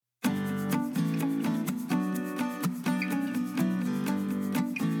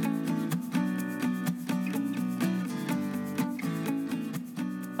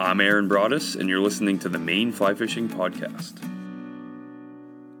I'm Aaron Broaddus, and you're listening to the Maine Fly Fishing Podcast.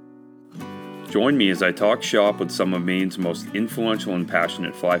 Join me as I talk shop with some of Maine's most influential and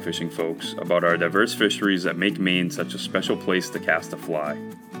passionate fly fishing folks about our diverse fisheries that make Maine such a special place to cast a fly.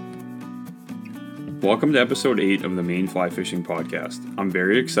 Welcome to episode 8 of the Maine Fly Fishing Podcast. I'm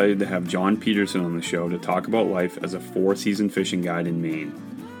very excited to have John Peterson on the show to talk about life as a 4-season fishing guide in Maine.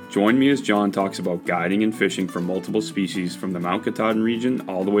 Join me as John talks about guiding and fishing for multiple species from the Mount Katahdin region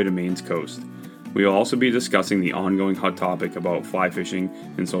all the way to Maine's coast. We will also be discussing the ongoing hot topic about fly fishing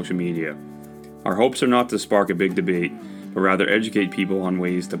and social media. Our hopes are not to spark a big debate, but rather educate people on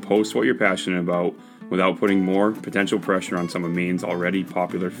ways to post what you're passionate about without putting more potential pressure on some of Maine's already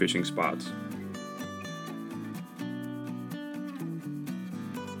popular fishing spots.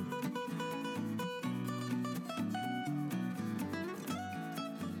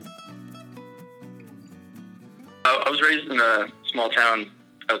 I was raised in a small town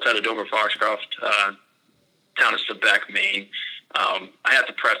outside of Dover, Foxcroft, town of Quebec, Maine. I have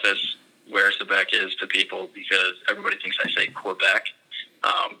to preface where Quebec is to people because everybody thinks I say Quebec.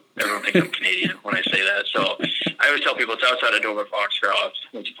 Everyone thinks I'm Canadian when I say that. So I always tell people it's outside of Dover, Foxcroft.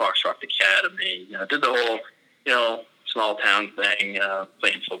 Went to Foxcroft Academy. Did the whole, small town thing,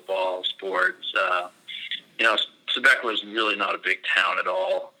 playing football, sports. Quebec was really not a big town at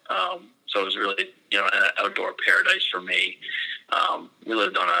all. So it was really, an outdoor paradise for me. We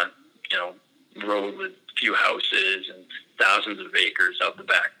lived on a, road with a few houses and thousands of acres out the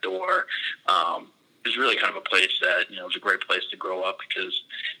back door. It was really kind of a place that, it was a great place to grow up because,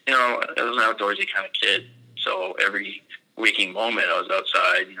 I was an outdoorsy kind of kid. So every waking moment I was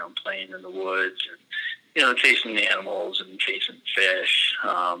outside, playing in the woods and, chasing the animals and chasing fish.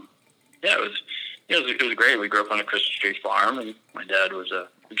 It was great. We grew up on a Christmas tree farm, and my dad was a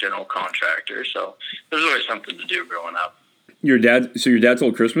general contractor, so there was always something to do growing up. Your dad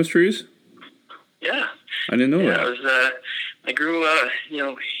sold Christmas trees? Yeah. I didn't know that. I grew,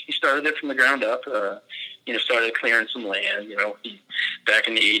 he started it from the ground up, started clearing some land, back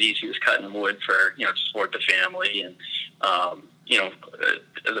in the 80s, he was cutting wood for, to support the family. And,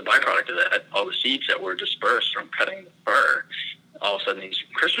 as a byproduct of that, all the seeds that were dispersed from cutting the fir, all of a sudden these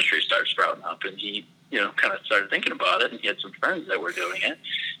Christmas trees started sprouting up, and he, kind of started thinking about it, and he had some friends that were doing it.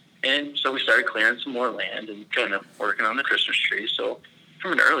 And so we started clearing some more land and kind of working on the Christmas trees. So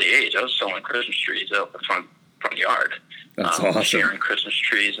from an early age, I was selling Christmas trees out the front yard. That's awesome. Sharing Christmas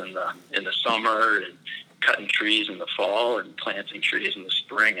trees in the summer and cutting trees in the fall and planting trees in the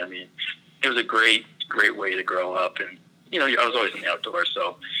spring. I mean, it was a great way to grow up. And, I was always in the outdoors.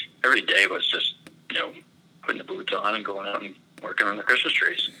 So every day was just, putting the boots on and going out and working on the Christmas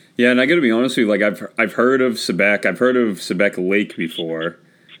trees. Yeah, and I got to be honest with you, like I've heard of Quebec. I've heard of Quebec Lake before.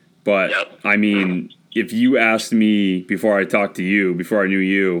 But, yep. I mean, if you asked me before I talked to you, before I knew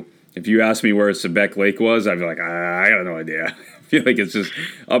you, if you asked me where Quebec Lake was, I'd be like, I got no idea. I feel like it's just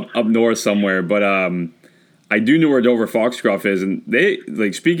up north somewhere. But I do know where Dover Foxcroft is. And they,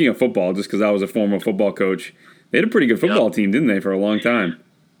 like, speaking of football, just because I was a former football coach, they had a pretty good football team, didn't they, for a long time?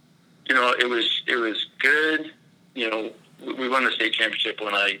 It was good. We won the state championship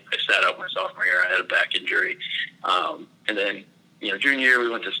when I sat out my sophomore year. I had a back injury. And then, junior year we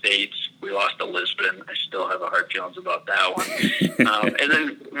went to states. We lost to Lisbon. I still have hard feelings about that one. And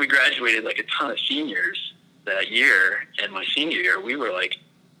then we graduated like a ton of seniors that year. And my senior year, we were like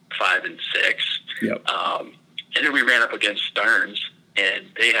 5 and 6. Yep. And then we ran up against Stearns, and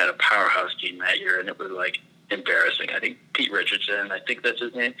they had a powerhouse team that year, and it was like embarrassing. I think Pete Richardson, I think that's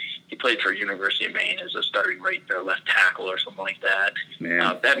his name. He played for University of Maine as a starting left tackle or something like that.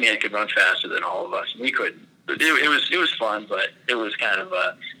 Man. That man could run faster than all of us, and we couldn't. It was fun, but it was kind of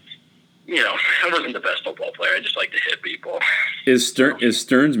I wasn't the best football player. I just like to hit people. Is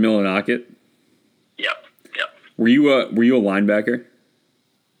Stearns Millinocket? Yep. Were you a linebacker?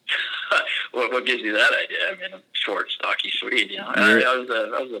 What gives you that idea? I mean, I'm short, stocky Swede. I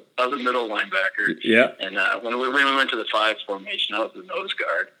was a middle linebacker. Yeah. And when we went to the 5 formation, I was the nose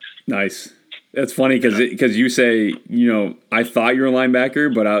guard. Nice. That's funny because you say I thought you were a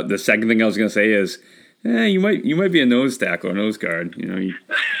linebacker, but the second thing I was going to say is, you might be a nose tackle or nose guard. You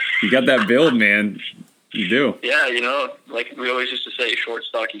got that build, man. You do. Yeah, like we always used to say, short,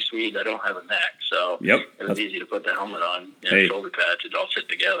 stocky Swede. I don't have a neck, so yep. It was easy to put the helmet on, hey, shoulder pads. It all fit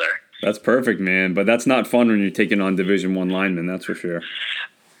together. That's perfect, man. But that's not fun when you're taking on Division I linemen. That's for sure.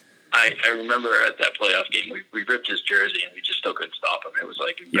 I remember at that playoff game, we ripped his jersey and we just still couldn't stop him. It was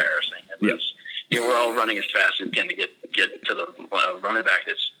like embarrassing. Yep. It was, we're all running as fast as we can to get to the running back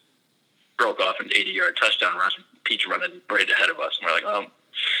that's broke off an 80-yard touchdown run. Pete's running right ahead of us, and we're like,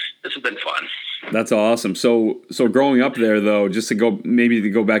 this has been fun. That's awesome. So growing up there, though, just to go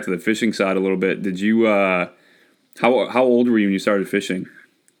back to the fishing side a little bit, did you how old were you when you started fishing?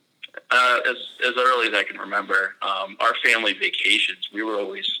 As early as I can remember. Our family vacations, we were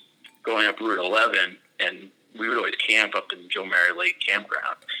always going up Route 11, and we would always camp up in Joe Mary Lake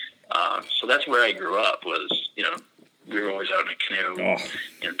Campground. So that's where I grew up. Was we were always out in a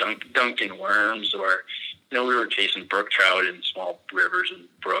canoe, dunking worms, or we were chasing brook trout in small rivers and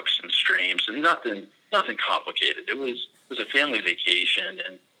brooks and streams, and nothing complicated. It was a family vacation,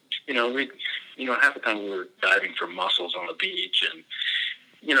 and half the time we were diving for mussels on the beach, and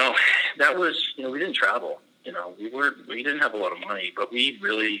that was we didn't travel. We didn't have a lot of money, but we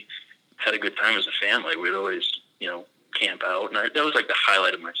really had a good time as a family. We'd always camp out, and that was like the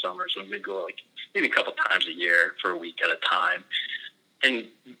highlight of my summers, when we'd go like maybe a couple times a year for a week at a time. And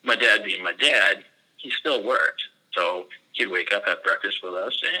my dad being my dad, he still worked. So he'd wake up, have breakfast with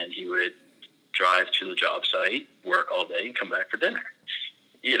us, and he would drive to the job site, work all day, and come back for dinner.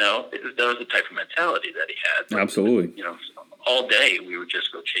 That was the type of mentality that he had. Absolutely. All day we would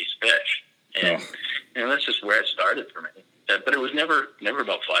just go chase fish. And that's just where it started for me. But it was never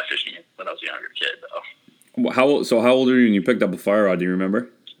about fly fishing when I was a younger kid, though. How old were you when you picked up a fly rod? Do you remember?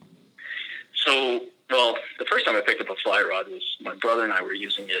 So, well, the first time I picked up a fly rod was my brother and I were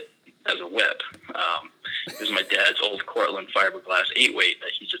using it as a whip. It was my dad's old Cortland fiberglass 8-weight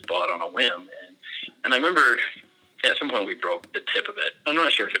that he just bought on a whim. And I remember at some point we broke the tip of it. I'm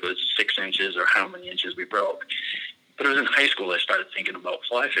not sure if it was 6 inches or how many inches we broke. But it was in high school I started thinking about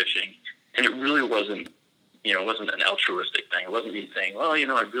fly fishing. And it really wasn't, it wasn't an altruistic thing. It wasn't me saying, well, I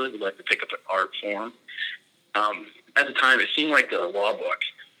really would like to pick up an art form. At the time, it seemed like the law book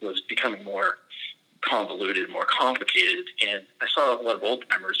was becoming more convoluted, more complicated, and I saw a lot of old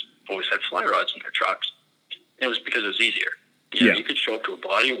timers always had fly rods in their trucks. And it was because it was easier. You could show up to a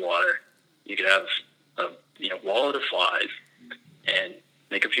body of water, you could have a wallet of flies, and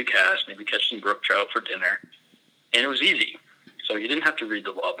make a few casts, maybe catch some brook trout for dinner, and it was easy. So you didn't have to read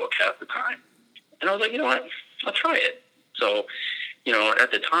the law book half the time. And I was like, you know what, I'll try it. So,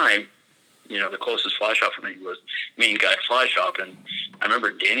 at the time, the closest fly shop for me was Maine Guy Fly Shop, and I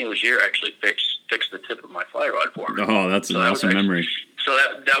remember Danny Legier actually fixed the tip of my fly rod for me. Oh, that's an awesome memory. So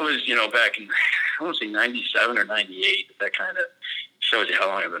that was, back in, I want to say 97 or 98. That kind of shows you how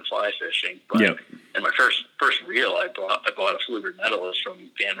long I've been fly fishing. But and my first reel I bought a Fluger Nautilus from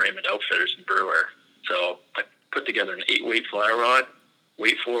Van Raymond Outfitters in Brewer. So I put together an 8-weight fly rod,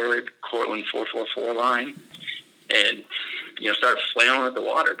 weight forward, Cortland 444 line, and started flailing at the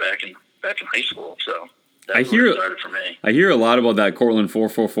water back in high school. So that's where it started for me. I hear a lot about that Cortland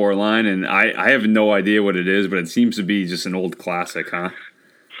 444 line, and I have no idea what it is, but it seems to be just an old classic, huh?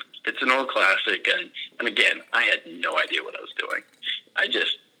 It's an old classic, and again, I had no idea what I was doing. I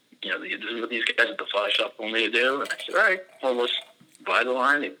just, this is what these guys at the fly shop told me to do, and I said, all right, well, let's buy the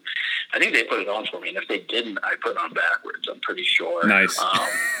line. I think they put it on for me, and if they didn't, I put it on backwards, I'm pretty sure. Nice.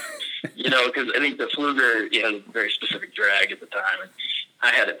 Because I think the Fluger had a very specific drag at the time, and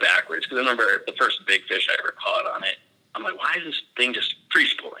I had it backwards, because I remember the first big fish I ever caught on it, I'm like, why is this thing just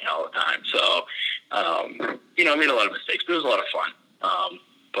free-spooling all the time? So, I made a lot of mistakes, but it was a lot of fun.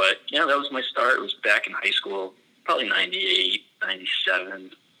 But, that was my start. It was back in high school, probably 98,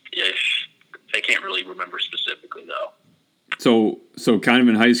 97-ish. I can't really remember specifically, though. So kind of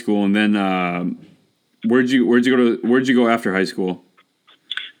in high school, and then where'd you go after high school?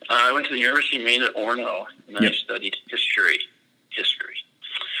 I went to the University of Maine at Orono, and I studied history.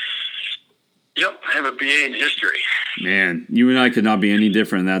 Yep, I have a BA in history. Man, you and I could not be any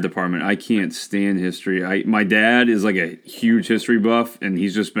different in that department. I can't stand history. My dad is like a huge history buff, and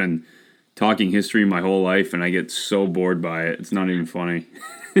he's just been talking history my whole life, and I get so bored by it. It's not even funny.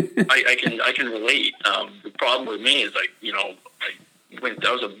 I can relate. The problem with me is that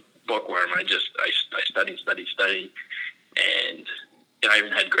was a bookworm. I studied, and I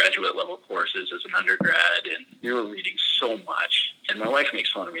even had graduate level courses as an undergrad, and we were reading so much. And my wife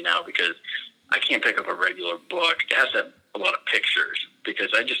makes fun of me now because I can't pick up a regular book. It has to have a lot of pictures, because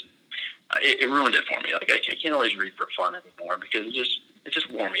it ruined it for me. Like I can't always read for fun anymore, because it just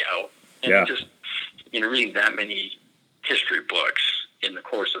wore me out. And just reading that many history books in the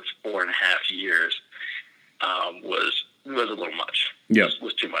course of 4.5 years was a little much. Yeah,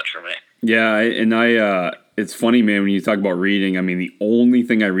 was too much for me. Yeah, and it's funny, man, when you talk about reading. I mean, the only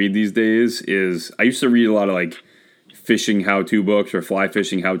thing I read these days is, I used to read a lot of like fishing how-to books or fly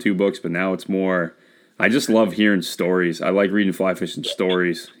fishing how-to books, but now it's more, I just love hearing stories. I like reading fly fishing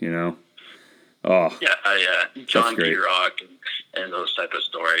stories, Oh, yeah, John Peterson and those type of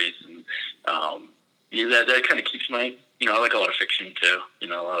stories. And that kind of keeps my, I like a lot of fiction too, a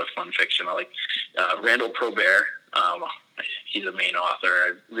lot of fun fiction. I like Randall Probert. He's a Maine author.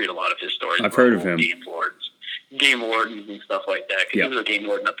 I read a lot of his stories. I've heard of him. Game wardens and stuff like that. Because he was a game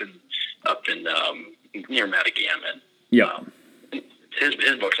warden up in near Matagamon. Yeah.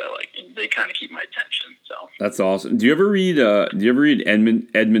 His books I like. And they kind of keep my attention. So that's awesome. Do you ever read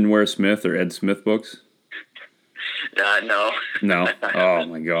Edmund Ware Smith or Ed Smith books? No. No? Oh,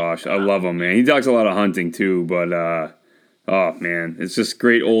 my gosh. I love him, man. He talks a lot of hunting, too, but, oh, man. It's just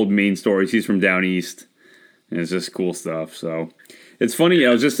great old Maine stories. He's from down east, and it's just cool stuff. So, it's funny.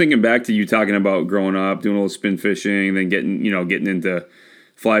 I was just thinking back to you talking about growing up, doing a little spin fishing, then getting into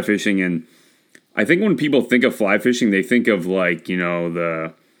fly fishing, and I think when people think of fly fishing, they think of, like,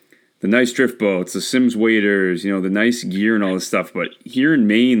 the nice drift boats, the Sims waders, the nice gear and all this stuff, but here in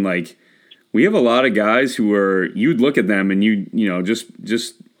Maine, like, we have a lot of guys who are, you'd look at them and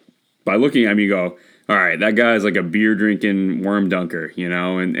just by looking at them, you go, all right, that guy's like a beer drinking worm dunker,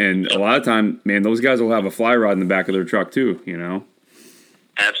 and a lot of time, man, those guys will have a fly rod in the back of their truck too,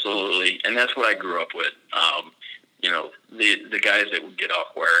 Absolutely. And that's what I grew up with. The guys that would get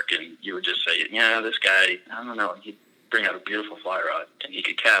off work and you would just say, yeah, this guy, I don't know, he'd bring out a beautiful fly rod and he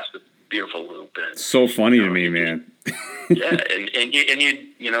could cast a beautiful loop. And so funny to me, man. Yeah, and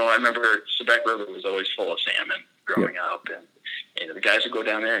I remember Sebec River was always full of salmon growing up, and the guys would go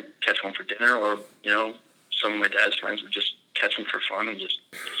down there and catch one for dinner, or some of my dad's friends would just catch them for fun, and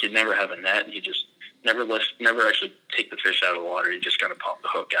he'd never have a net, and he just never actually take the fish out of the water. He just kind of pop the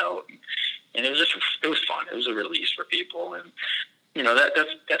hook out, and it was fun. It was a release for people, and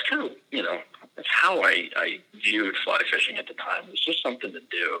that's kind of that's how I viewed fly fishing at the time. It was just something to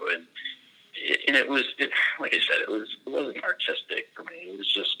do, and it was like I said, it wasn't artistic for me. It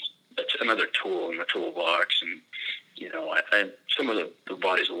was just another tool in the toolbox, and I some of the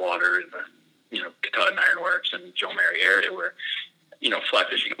bodies of water in the Katahdin Ironworks and Joe Mary area were fly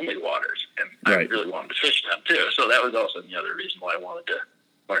fishing only waters, and I really wanted to fish them too. So that was also the other reason why I wanted to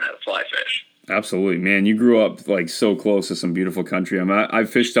learn how to fly fish. Absolutely, man. You grew up like so close to some beautiful country. I've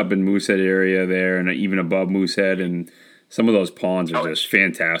fished up in Moosehead area there, and even above Moosehead, and some of those ponds are just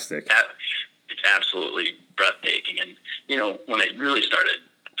fantastic. It's absolutely breathtaking. And when I really started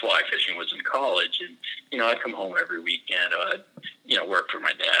fly fishing was in college, and I'd come home every weekend. I'd work for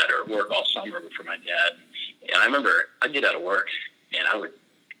my dad or work all summer for my dad. And I remember I'd get out of work and I would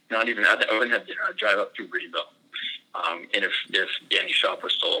I wouldn't have dinner. I'd drive up through Greenville. And if Danny's shop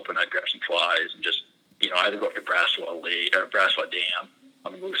was still open, I'd grab some flies and just, either go up to Braswell Dam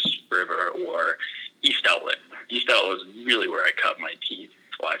on the Moose River or East Outlet. East Outlet was really where I cut my teeth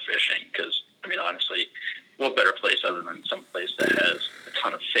fly fishing because, honestly, what better place other than some place that has a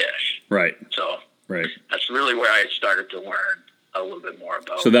ton of fish? Right. So right. That's really where I started to learn a little bit more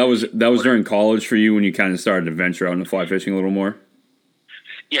about. So that was during college for you when you kind of started to venture out into fly fishing a little more?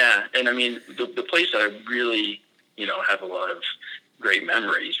 Yeah, and the place that I really, have a lot of great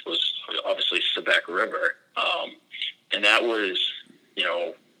memories was obviously Sebec River, and that was,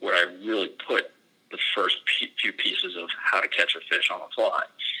 where I really put the first few pieces of how to catch a fish on a fly.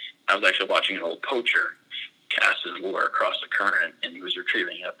 I was actually watching an old poacher cast his lure across the current, and he was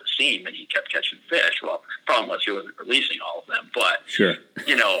retrieving it up the seam, and he kept catching fish. Well, the problem was he wasn't releasing all of them, but, sure.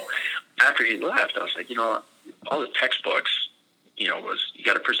 After he left, I was like, all the textbooks, was you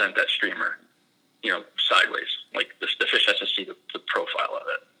got to present that streamer, sideways. Like the fish has to see the profile of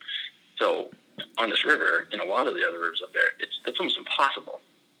it. So on this river, and a lot of the other rivers up there, it's almost impossible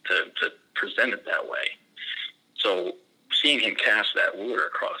to present it that way. So seeing him cast that lure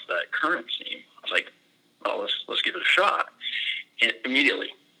across that current seam, I was like, well, let's give it a shot. And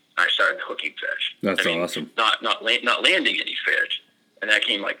immediately I started hooking fish. That's awesome. Not landing any fish. And that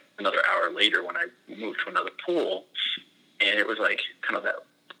came like another hour later when I moved to another pool. And it was like kind of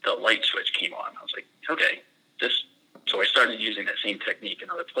the light switch came on. I was like, okay, so I started using that same technique in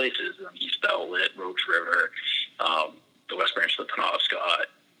other places, East Outlet, Roach River, the West Branch of the Penobscot.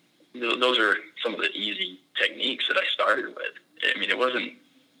 Those are some of the easy techniques that I started with. It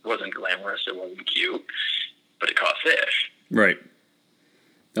wasn't glamorous, it wasn't cute, but it caught fish. Right.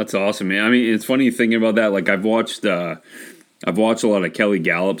 That's awesome, man. It's funny thinking about that. Like I've watched a lot of Kelly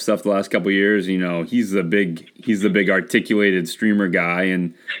Gallup stuff the last couple of years. He's the big articulated streamer guy,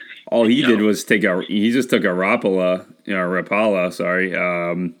 and all he did was he just took a Rapala. Sorry,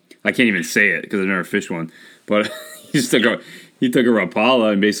 I can't even say it because I've never fished one, but he took a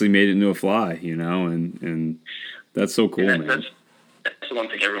Rapala and basically made it into a fly. And that's so cool, man. That's the one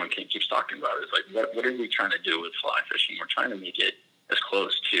thing everyone keeps talking about is like, what are we trying to do with fly fishing? We're trying to make it as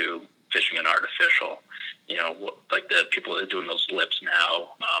close to fishing an artificial. Like the people that are doing those lips now,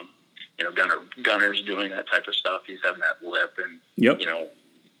 Gunner's doing that type of stuff. He's having that lip, and Yep.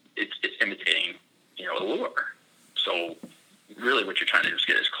 It's imitating a lure. So really, what you're trying to do is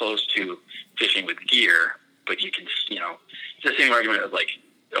get as close to fishing with gear, but you can it's the same argument of like,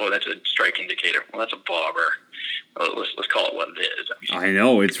 oh, that's a strike indicator. Well, that's a bobber. Well, let's call it what it is. I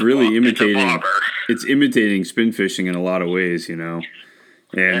know it's really imitating. It's a bobber. It's imitating spin fishing in a lot of ways, And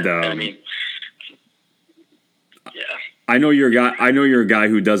I mean, yeah. I know you're a guy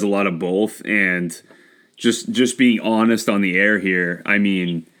who does a lot of both, and just being honest on the air here. I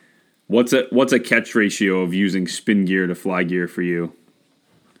mean, what's a catch ratio of using spin gear to fly gear for you?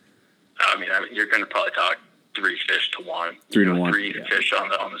 I mean, you're going to probably talk 3 fish to 1. 3 to 1. 3 fish on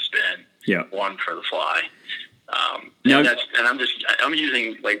the spin. Yeah. 1 for the fly. Now, I'm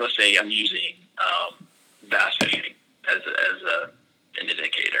using, like, let's say I'm using bass fishing as an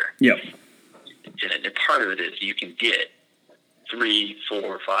indicator. Yep. And part of it is you can get 3,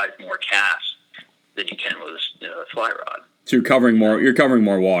 4, 5 more casts than you can with a fly rod. So you're covering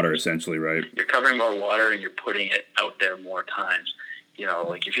more water essentially, right? You're covering more water and you're putting it out there more times.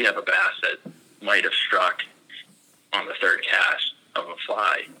 Like if you have a bass that might have struck on the 3rd cast of a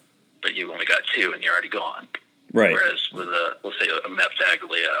fly, but you only got 2 and you're already gone. Right. Whereas with let's say a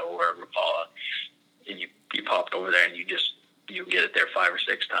Meptaglia or a Rapala, and you pop it over there and you get it there 5 or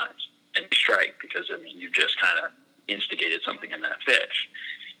 6 times and you strike because you've just kind of instigated something in that fish.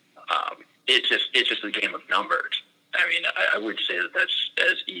 It's just a game of numbers. I mean, I would say that's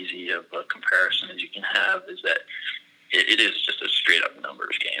as easy of a comparison as you can have. Is that it is just a straight up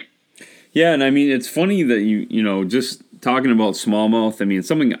numbers game. Yeah, and I mean it's funny that you just talking about smallmouth. I mean, it's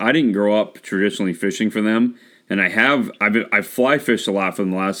something I didn't grow up traditionally fishing for them, and I've fly fished a lot for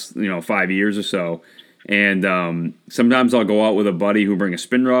the last 5 years or so, and sometimes I'll go out with a buddy who bring a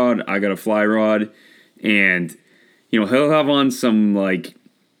spin rod. I got a fly rod, and he'll have on some like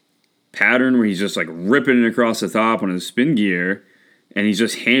pattern where he's just like ripping it across the top on his spin gear, and he's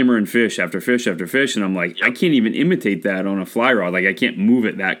just hammering fish after fish after fish, and I'm like, I can't even imitate that on a fly rod. Like I can't move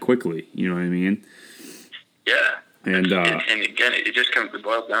it that quickly. You know what I mean? Yeah. And again, it just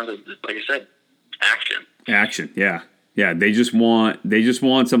boils down to, like I said, action. Action. Yeah. Yeah. They just want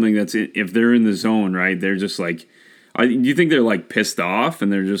something that's if they're in the zone, right? They're just like, do you think they're like pissed off and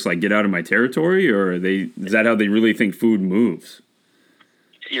they're just like, get out of my territory, or is that how they really think food moves?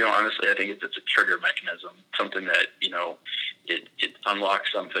 Honestly, I think it's a trigger mechanism, something that, it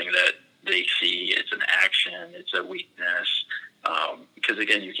unlocks something that they see. It's an action. It's a weakness. Because,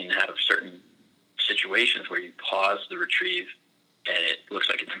 again, you can have certain situations where you pause the retrieve and it looks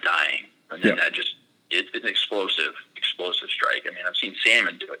like it's dying. And then it's an explosive strike. I mean, I've seen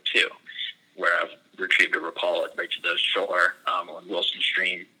salmon do it, too, where I've retrieved a Rapala right to the shore on Wilson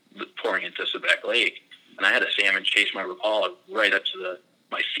Stream pouring into Sebec Lake. And I had a salmon chase my Rapala right up to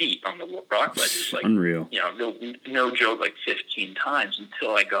my feet on the rock ledges, like unreal. No joke, like 15 times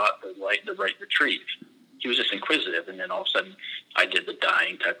until I got the right retrieve. He was just inquisitive, and then all of a sudden I did the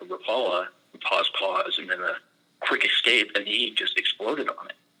dying type of Rapala, pause, and then a quick escape, and he just exploded on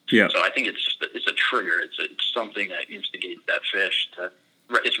it. Yeah. So I think it's a trigger. It's something that instigates that fish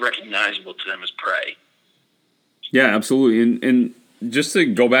it's recognizable to them as prey. Yeah, absolutely. And just to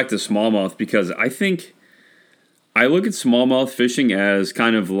go back to smallmouth, because I think I look at smallmouth fishing as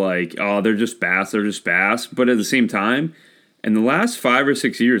kind of like, oh, they're just bass. But at the same time, in the last 5 or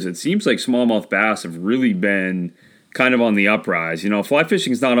 6 years, it seems like smallmouth bass have really been kind of on the uprise. Fly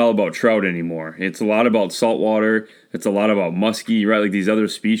fishing is not all about trout anymore. It's a lot about saltwater. It's a lot about muskie, right? Like these other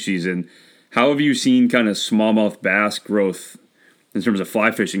species. And how have you seen kind of smallmouth bass growth in terms of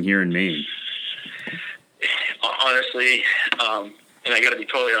fly fishing here in Maine? Honestly, and I got to be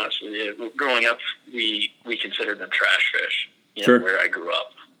totally honest with you. Growing up, we considered them trash fish. Sure. Where I grew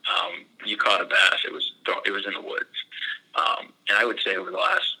up, you caught a bass, it was in the woods. And I would say over the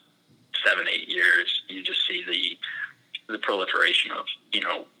last 7-8 years, you just see the proliferation of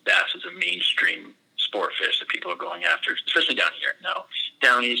bass as a mainstream sport fish that people are going after, especially down here. Now,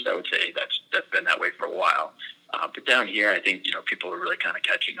 down east, I would say that's been that way for a while. But down here, I think people are really kind of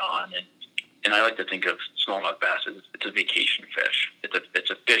catching on, and I like to think of smallmouth bass as it's a vacation fish. It's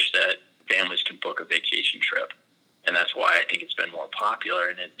a fish that families can book a vacation trip, and that's why I think it's been more popular.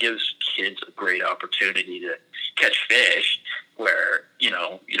 And it gives kids a great opportunity to catch fish where you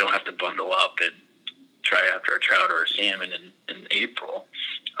don't have to bundle up and try after a trout or a salmon in April.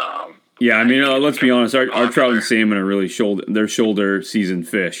 Yeah, I mean, let's be honest. Our trout and salmon are really shoulder season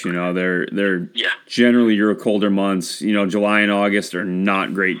fish. They're generally your colder months. July and August are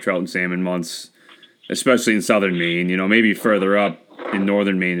not great trout and salmon months, especially in southern Maine. Maybe further up in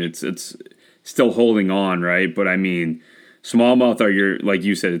northern Maine, it's still holding on, right? But I mean, smallmouth are like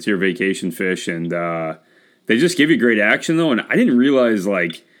you said, it's your vacation fish, and they just give you great action though. And I didn't realize,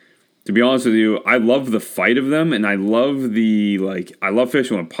 like, to be honest with you, I love the fight of them, and I love I love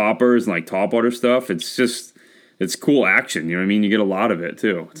fishing with poppers and like topwater stuff. It's cool action. You know what I mean? You get a lot of it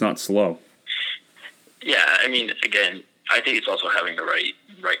too. It's not slow. Yeah, I mean, again, I think it's also having the right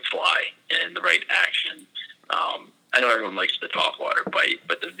fly and the right action. I know everyone likes the topwater bite,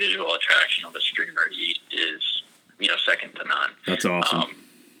 but the visual attraction of a streamer eat is, second to none. That's awesome.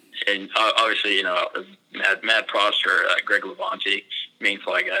 And obviously, Matt Prosser, Greg Levante, Maine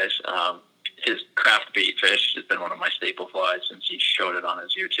fly guys, his craft bait fish has been one of my staple flies since he showed it on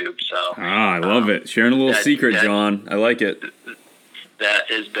his YouTube. So I love it. Sharing a little secret, John. I like it. That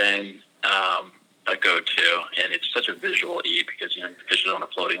has been a go-to, and it's such a visual eat because the fish is on a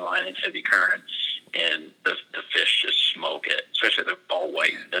floating line in heavy current, and the fish just smoke it, especially the ball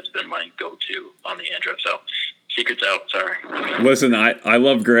white. That's been my go-to on the Andro. So secret's out. Sorry. Listen, I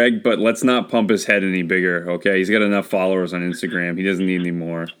love Greg, but let's not pump his head any bigger. Okay, he's got enough followers on Instagram. He doesn't need any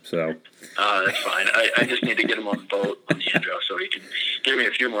more. So. That's fine. I just need to get him on the boat on the Andro so he can give me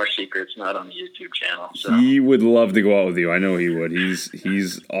a few more secrets, not on the YouTube channel. So. He would love to go out with you. I know he would.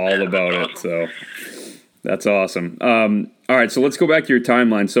 He's all about it. So that's awesome. All right, so let's go back to your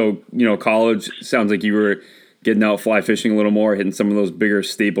timeline. So, college, sounds like you were getting out fly fishing a little more, hitting some of those bigger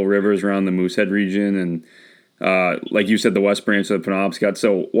staple rivers around the Moosehead region, and like you said, the West Branch of the Penobscot.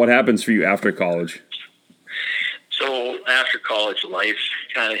 So what happens for you after college? So after college, life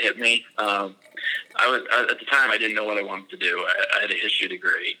kind of hit me. At the time, I didn't know what I wanted to do. I had a history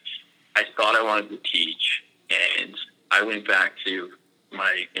degree. I thought I wanted to teach, and I went back to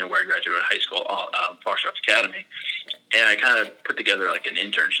my, where I graduated high school, Foxcroft Academy, and I kind of put together like an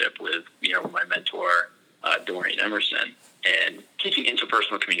internship with, my mentor, Dorian Emerson, and teaching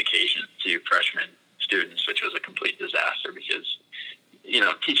interpersonal communication to freshman students, which was a complete disaster because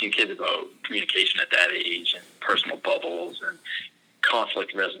teaching kids about communication at that age and personal bubbles and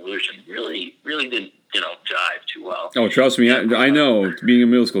conflict resolution really didn't, jive too well. Oh, trust me, I know. Being a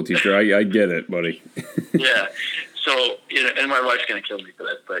middle school teacher, I get it, buddy. Yeah. So, and my wife's going to kill me for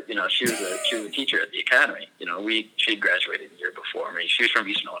this, but, she was a teacher at the academy. She graduated the year before me. She was from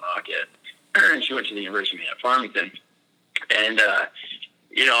East Millinocket, and she went to the University of Farmington. And,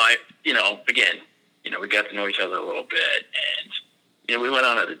 again, we got to know each other a little bit, and, we went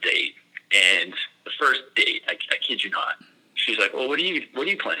on a date, and the first date, I kid you not, she's like, well, what do you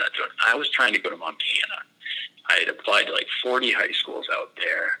plan on doing? I was trying to go to Montana. I had applied to like 40 high schools out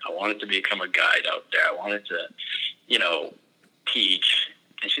there. I wanted to become a guide out there. I wanted to, teach.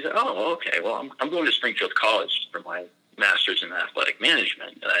 And she's like, oh, okay. Well, I'm going to Springfield College for my master's in athletic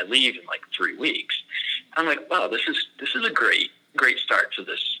management, and I leave in like 3 weeks. I'm like, wow, this is a great start to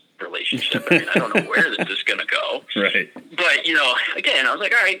this relationship. I mean, I don't know where this is going to go. Right. But, again, I was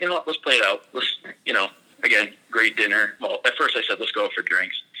like, all right, let's play it out. Let's, again, great dinner. Well, at first I said, let's go for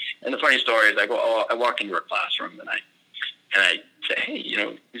drinks. And the funny story is I walk into her classroom and I say, hey,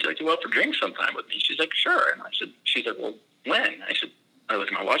 would you like to go out for drinks sometime with me? She's like, sure. And she's like, well, when? I said, I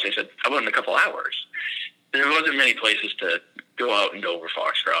looked at my watch. I said, how about in a couple hours? There wasn't many places to go out and go over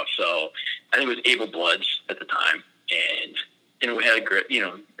Foxcroft. So I think it was Able Bloods at the time. And, we had a great,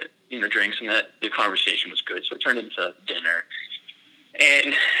 drinks, and that the conversation was good. So it turned into dinner.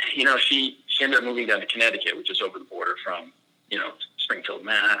 And, she ended up moving down to Connecticut, which is over the border from, Springfield,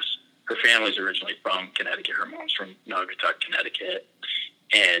 Mass. Her family's originally from Connecticut. Her mom's from Naugatuck, Connecticut.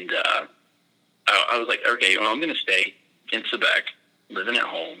 And I was like, okay, well, I'm going to stay in Quebec, living at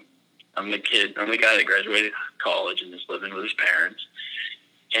home. I'm the guy that graduated college and is living with his parents.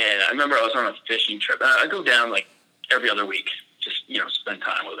 And I remember I was on a fishing trip. I go down like every other week, just, spend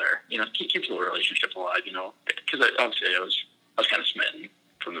time with her. Keep the relationship alive, because obviously I was kind of smitten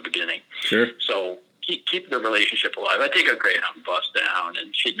from the beginning. Sure. So keep the relationship alive. I take a Greyhound bus down,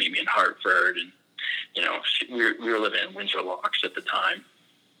 and she'd meet me in Hartford, and we were living in Windsor Locks at the time.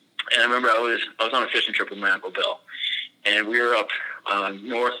 And I remember I was on a fishing trip with my Uncle Bill, and we were up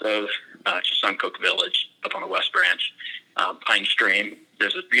north of Chesuncook Village, up on the West Branch, Pine Stream.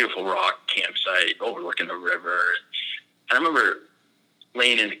 There's a beautiful rock campsite overlooking the river. And I remember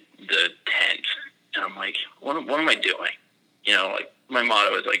laying in the tent, and I'm like, what am I doing? Like my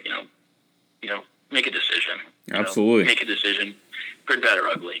motto is like, make a decision. Absolutely. Make a decision, good, bad, or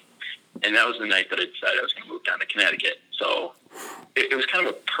ugly. And that was the night that I decided I was going to move down to Connecticut. So it was kind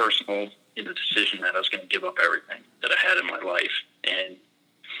of a personal decision that I was going to give up everything that I had in my life and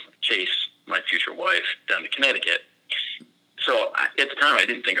chase my future wife down to Connecticut. So at the time, I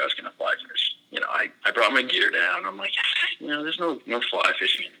didn't think I was going to fly fish. I brought my gear down. I'm like, there's no fly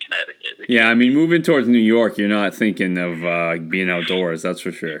fishing in Connecticut. Yeah, I mean, moving towards New York, you're not thinking of being outdoors, that's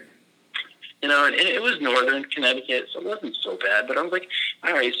for sure. And it was northern Connecticut, so it wasn't so bad. But I was like,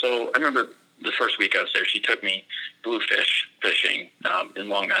 all right. So I remember the first week I was there, she took me bluefish fishing in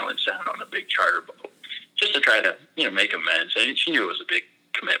Long Island Sound on a big charter boat, just to try to make amends. And she knew it was a big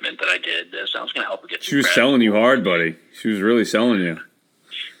commitment that I did this. I was going to help her get. She was selling you hard, buddy. She was really selling you.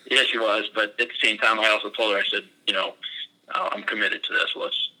 Yeah, she was. But at the same time, I also told her, I said, I'm committed to this.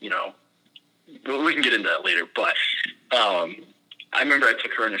 Let's, we can get into that later. But I remember I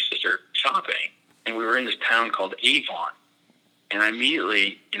took her and her sister shopping, and we were in this town called Avon. And I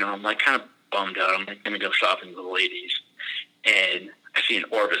immediately, I'm like kind of bummed out. I'm like going to go shopping with the ladies. And I see an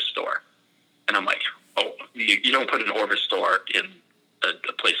Orvis store. And I'm like, oh, you don't put an Orvis store in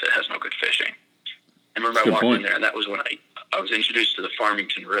a place that has no good fishing. And remember, I walked in there, and that was when I was introduced to the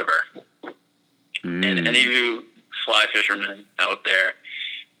Farmington River. And any of you fly fishermen out there,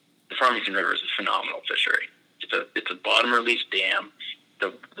 the Farmington River is a phenomenal fishery. It's a bottom release dam.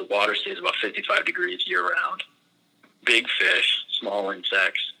 The water stays about 55 degrees year round. Big fish, small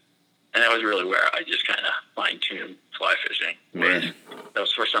insects. And that was really where I just kind of fine-tuned fly fishing. Right. That was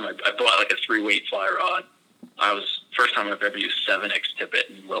the first time I bought like a 3-weight fly rod. First time I've ever used 7X tippet,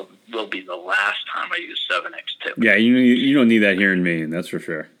 and will be the last time I use 7X tippet. Yeah, you don't need that here in Maine, that's for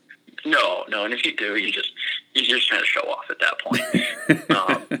sure. No, and if you do, you're just trying to show off at that point.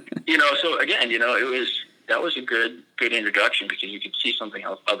 So again, that was a good introduction, because you could see something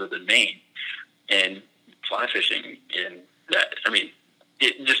else other than Maine. And fly fishing in that,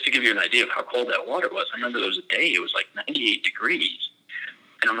 just to give you an idea of how cold that water was, I remember there was a day it was like 98 degrees.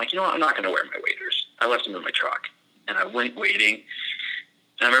 And I'm like, I'm not going to wear my waders. I left them in my truck. And I went wading.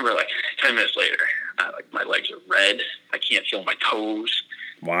 And I remember like 10 minutes later, my legs are red. I can't feel my toes.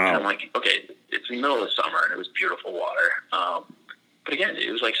 Wow. And I'm like, okay, it's the middle of the summer, and it was beautiful water. But again,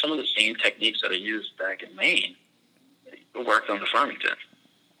 it was like some of the same techniques that I used back in Maine worked on the Farmington.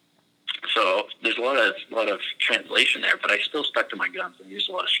 So there's a lot of translation there, but I still stuck to my guns and used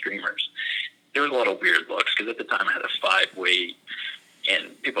a lot of streamers. There was a lot of weird looks, because at the time I had a 5-weight,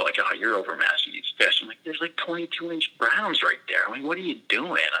 and people are like, oh, you're overmatching these fish. I'm like, there's like 22-inch browns right there. I'm like, what are you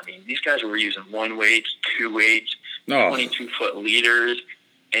doing? These guys were using 1-weights, 2-weights, 22-foot leaders,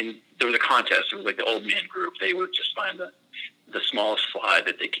 and there was a contest. It was like the old man group. They would just find the smallest fly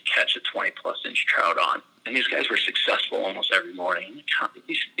that they could catch a 20-plus inch trout on. And these guys were successful almost every morning.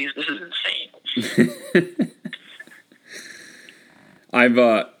 This is insane.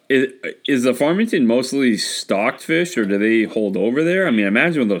 Is the Farmington mostly stocked fish, or do they hold over there? I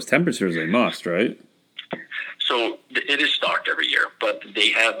imagine with those temperatures, they must, right? So it is stocked every year, but they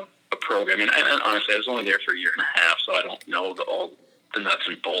have a program. And honestly, I was only there for a year and a half, so I don't know all the nuts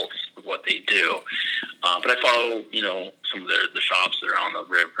and bolts of what they do. But I follow, some of the shops that are on the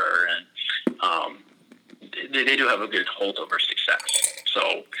river, and they do have a good holdover success.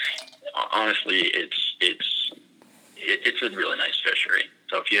 So honestly, it's a really nice fishery.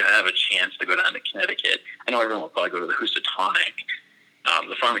 So if you have a chance to go down to Connecticut, I know everyone will probably go to the Housatonic.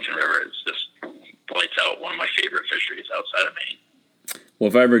 The Farmington River is just lights out, one of my favorite fisheries outside of Maine. Well,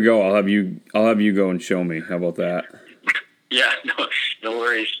 if I ever go, I'll have you go and show me. How about that? Yeah, no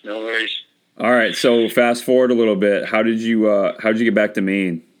worries. All right, so fast forward a little bit. How did you get back to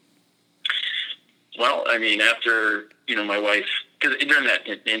Maine? Well, after my wife, because during that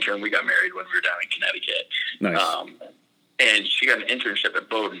interim we got married when we were down in Connecticut. Nice. And she got an internship at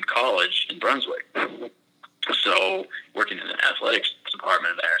Bowdoin College in Brunswick. So working in the athletics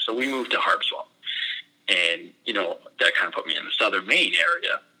department there. So we moved to Harpswell. And, that kind of put me in the southern Maine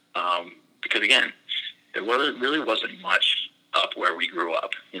area. Because again, there really wasn't much up where we grew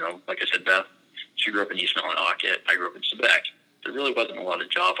up. Like I said, Beth, she grew up in East Millinocket. I grew up in Quebec. There really wasn't a lot of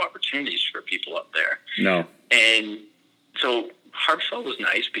job opportunities for people up there. No. And so Harpswell was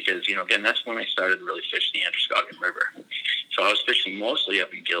nice because, again, that's when I started to really fish the Androscoggin River. So I was fishing mostly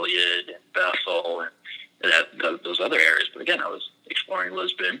up in Gilead and Bethel and those other areas. But again, I was exploring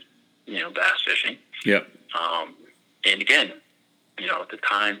Lisbon, bass fishing. Yep. And again, at the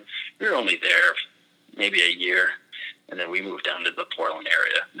time, we were only there maybe a year, and then we moved down to the Portland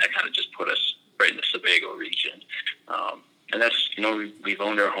area, and that kind of just put us right in the Sebago region. And that's, we've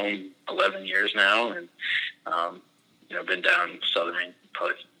owned our home 11 years now, and, been down southern Maine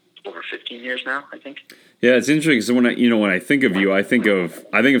probably over 15 years now, I think. Yeah, it's interesting because when I think of you, I think of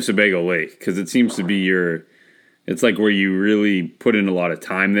Sebago Lake, because it seems to be it's like where you really put in a lot of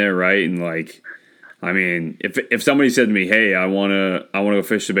time there, right? And if somebody said to me, "Hey, I wanna go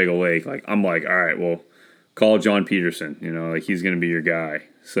fish Sebago Lake," I'm like, all right, well, call John Peterson. He's gonna be your guy.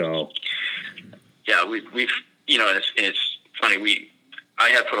 So yeah, we've and it's funny. I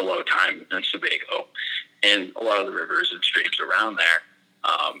had put a lot of time in Sebago, and a lot of the rivers and streams around there.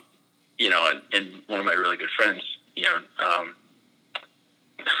 And one of my really good friends, oh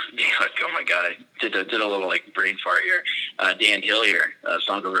my God, I did a little like brain fart here. Dan Hillier,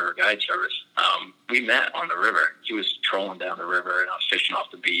 Songo River Guide Service. We met on the river. He was trolling down the river, and I was fishing off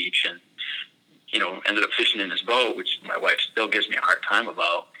the beach, and ended up fishing in his boat, which my wife still gives me a hard time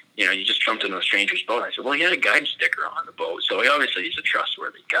about. You just jumped into a stranger's boat. I said, well, he had a guide sticker on the boat, so obviously he's a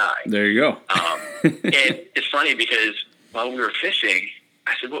trustworthy guy. There you go. And it's funny because while we were fishing,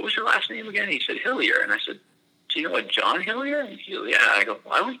 I said, what was your last name again? He said, Hillier. And I said, do you know what John Hillier? And he goes, yeah. I go,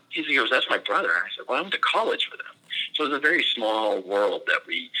 he goes, that's my brother. And I said, well, I went to college with him. So it was a very small world that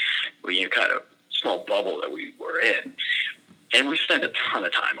we kind of small bubble that we were in. And we spent a ton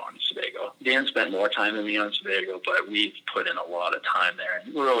of time on Sebago. Dan spent more time than me on Sebago, but we've put in a lot of time there.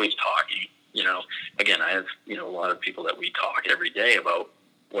 And we're always talking. Again, I have, a lot of people that we talk every day about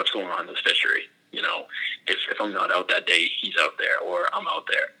what's going on in the fishery. If I'm not out that day, he's out there, or I'm out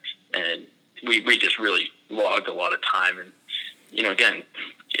there. And we just really logged a lot of time. And, again,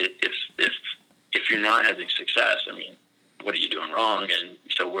 if you're not having success, I mean, what are you doing wrong? And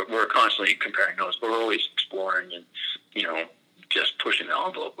so we're constantly comparing those, but we're always exploring and, just pushing the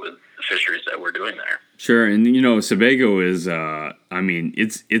envelope with the fisheries that we're doing there. Sure. And, Sebago is,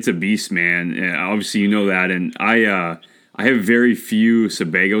 it's a beast, man. And obviously, that. And I have very few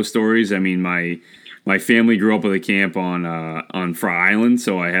Sebago stories. I mean, my family grew up with a camp on Fry Island,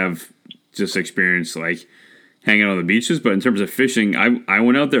 so I have just experienced, like, hanging out on the beaches. But in terms of fishing, I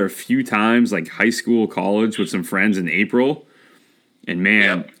went out there a few times, like high school, college, with some friends in April. And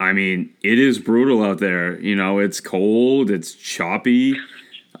man, yep. I mean, it is brutal out there. It's cold, it's choppy.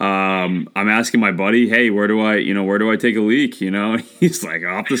 I'm asking my buddy, hey, where do I take a leak? He's like,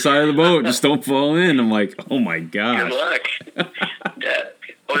 off the side of the boat, just don't fall in. I'm like, oh my gosh. Good luck. Yeah.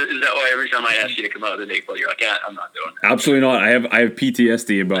 Is that why every time I ask you to come out of the April, you're like, yeah, I'm not doing that? Absolutely not. I have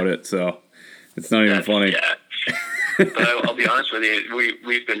PTSD about it, so it's not even funny. Yeah. But I'll be honest with you,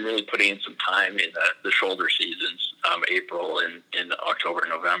 we've been really putting in some time in the shoulder seasons, April and in October,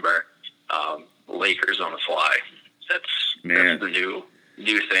 November. Lakers on the fly. That's the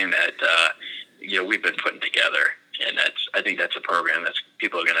new thing that we've been putting together, and I think that's a program that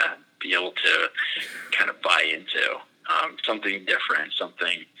people are going to be able to kind of buy into. Something different,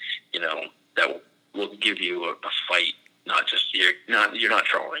 something that will give you a fight. Not just you're not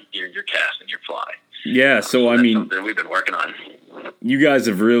trolling, you're casting your fly. Yeah, so I mean, something we've been working on. You guys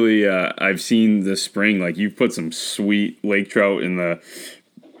have really, I've seen this spring, like you've put some sweet lake trout in the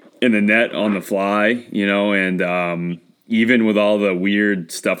net on the fly, and even with all the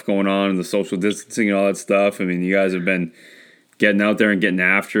weird stuff going on and the social distancing and all that stuff, I mean, you guys have been getting out there and getting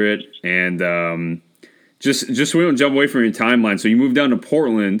after it. And just so we don't jump away from your timeline, so you moved down to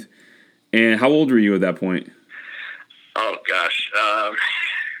Portland, and how old were you at that point? Oh gosh,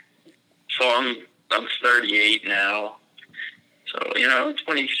 so I'm 38 now, so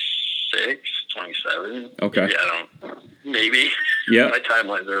 26, 27. Okay. Yeah, maybe. Yeah. My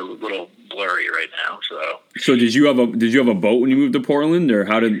timelines are a little blurry right now. So did you have a boat when you moved to Portland, or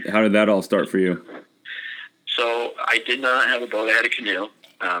how did that all start for you? So I did not have a boat. I had a canoe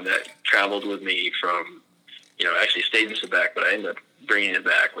that traveled with me from, actually stayed in Quebec, but I ended up bringing it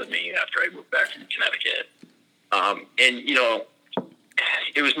back with me after I moved back from Connecticut. And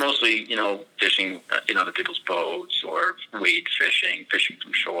it was mostly, fishing in other people's boats or wade fishing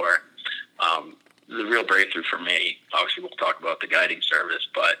from shore. The real breakthrough for me, obviously we'll talk about the guiding service,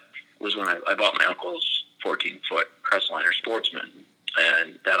 but was when I bought my uncle's 14-foot Crestliner Sportsman,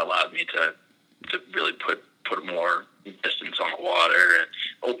 and that allowed me to really put more distance on the water and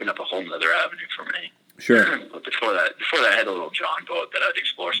open up a whole other avenue for me. Sure. But before that, I had a little John boat that I'd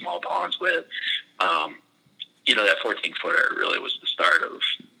explore small ponds with. That 14-footer really was the start of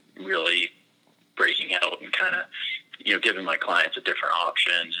really breaking out and kind of, giving my clients a different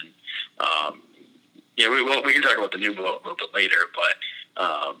option. And, we can talk about the new boat a little bit later, but,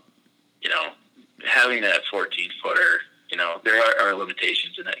 having that 14-footer, there are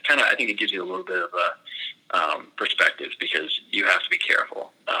limitations in it. I think it gives you a little bit of a perspective, because you have to be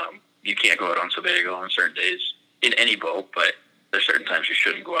careful. You can't go out on Sebago on certain days in any boat, but there's certain times you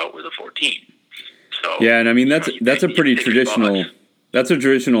shouldn't go out with a 14. So, yeah, and I mean that's a pretty traditional. That's a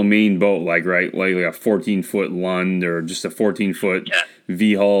traditional Maine boat, like a 14-foot Lund or just a 14-foot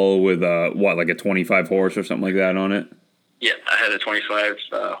V hull with like a 25 horse or something like that on it. Yeah, I had a 25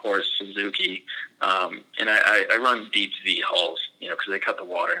 horse Suzuki, and I run deep V hulls, because they cut the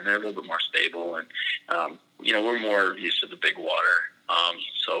water and they're a little bit more stable, and we're more used to the big water,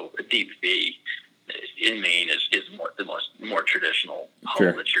 so a deep V in Maine is more traditional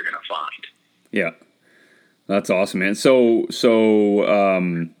hull that you're going to find. Yeah, that's awesome, man. So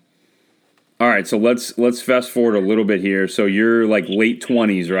all right, so let's fast forward a little bit here. So you're like late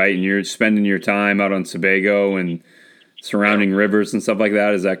 20s, right? And you're spending your time out on Sebago and surrounding rivers and stuff like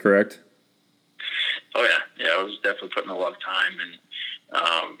that. Is that correct? Oh yeah, I was definitely putting a lot of time, and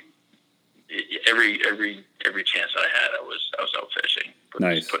every chance I had, I was out fishing.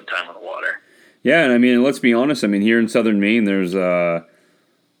 Putting time on the water. Yeah, and I mean, let's be honest. I mean, here in southern Maine, there's a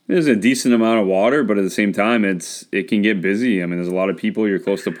decent amount of water, but at the same time, it can get busy. I mean, there's a lot of people. You're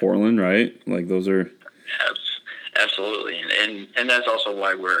close to Portland, right? Like those are absolutely, and that's also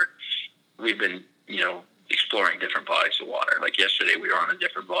why we've been exploring different bodies of water. Like yesterday, we were on a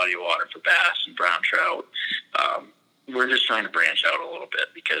different body of water for bass and brown trout. We're just trying to branch out a little bit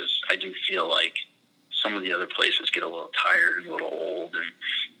because I do feel like some of the other places get a little tired and a little old, and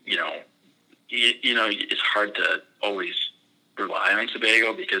it's hard to always rely on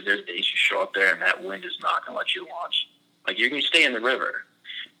Sebago because there's days you show up there and that wind is not going to let you launch. Like you can stay in the river,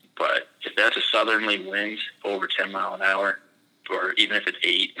 but if that's a southerly wind over 10 mile an hour, or even if it's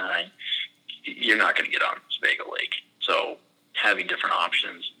 8, 9, you're not going to get on Sebago Lake. So having different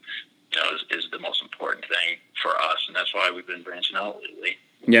options, is the most important thing for us, and that's why we've been branching out lately.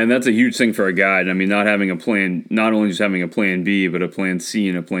 Yeah, and that's a huge thing for a guide. I mean, not only just having a plan B, but a plan C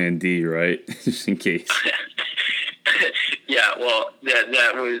and a plan D, right? Just in case. Yeah, well,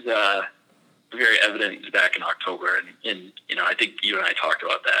 that was very evident back in October, and I think you and I talked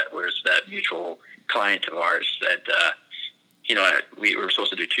about that. Where's that mutual client of ours that we were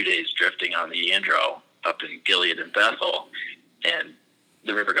supposed to do 2 days drifting on the Andro up in Gilead and Bethel, and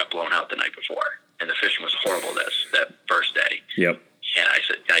the river got blown out the night before, and the fishing was horrible that first day. Yep. And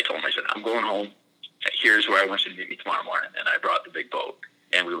I told him, I'm going home. Here's where I want you to meet me tomorrow morning. And I brought the big boat,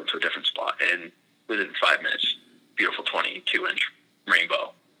 and we went to a different spot. And within 5 minutes, beautiful 22-inch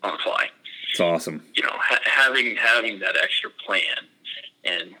rainbow on the fly. It's awesome. Having that extra plan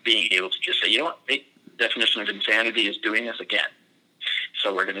and being able to just say, you know what, the definition of insanity is doing this again.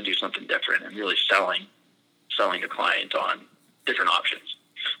 So we're going to do something different, and really selling the client on different options.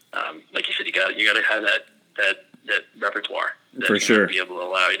 Like you said, you got to have that repertoire. For sure. Be able to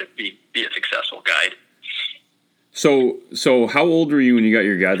allow you to be a successful guide. So how old were you when you got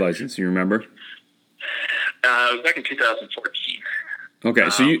your guide license? Do you remember? It was back in 2014. Okay,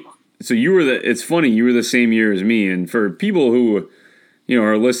 so you were it's funny, you were the same year as me, and for people who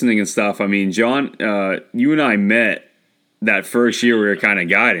are listening and stuff, I mean, John, you and I met that first year we were kind of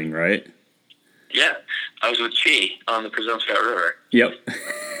guiding, right? Yeah, I was with Chi on the Presumpscot River. Yep.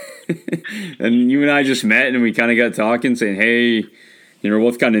 And you and I just met, and we kind of got talking, saying, hey, we're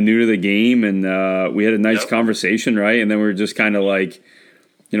both kind of new to the game, and we had a nice conversation, right? And then we were just kind of like,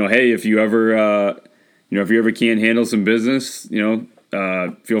 hey, if you ever can't handle some business,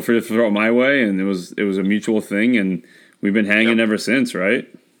 feel free to throw it my way. And it was a mutual thing, and we've been hanging ever since, right?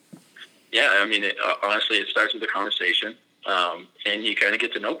 Yeah, I mean, honestly, it starts with a conversation, and you kind of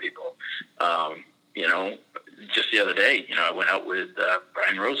get to know people. Just the other day, I went out with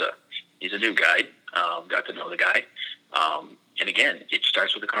Brian Rosa. He's a new guide. Got to know the guy. And again, it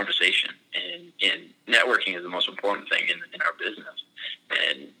starts with a conversation. And networking is the most important thing in our business.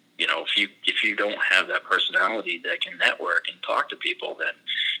 And, if you don't have that personality that can network and talk to people, then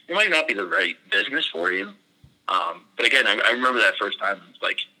it might not be the right business for you. But again, I remember that first time. It was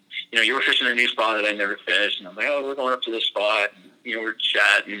like, you were fishing a new spot that I never fished. And I'm like, oh, we're going up to this spot. And, we're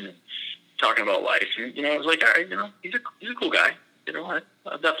chatting and talking about life. And, I was like, all right, he's a cool guy.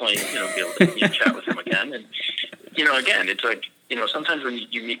 I'll definitely, be able to chat with him again. And, again, it's like, sometimes when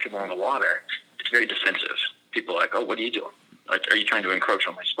you meet people on the water, it's very defensive. People are like, oh, what are you doing? Like, are you trying to encroach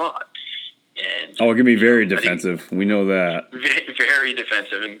on my spot? And it can be very defensive. We know that. Very, very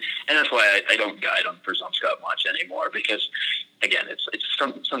defensive. And that's why I don't guide on Presumpscot much anymore, because, again, it's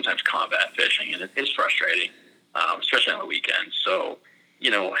sometimes combat fishing, and it's frustrating, especially on the weekends. So,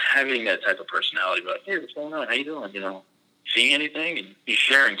 having that type of personality, like, hey, what's going on? How you doing? Seeing anything, and you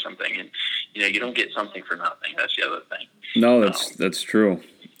sharing something, and you don't get something for nothing. That's the other thing. No, that's true.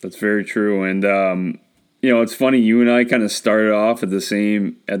 That's very true. And it's funny. You and I kind of started off at the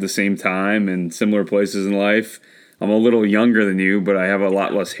same time in similar places in life. I'm a little younger than you, but I have a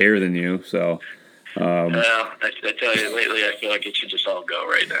lot less hair than you. So, I tell you, lately I feel like it should just all go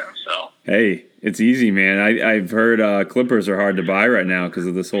right now. So hey, it's easy, man. I've heard clippers are hard to buy right now because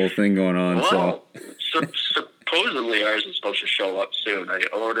of this whole thing going on. Well, supposedly ours is supposed to show up soon. We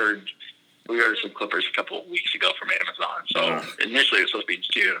ordered some clippers a couple of weeks ago from Amazon. So initially it was supposed to be in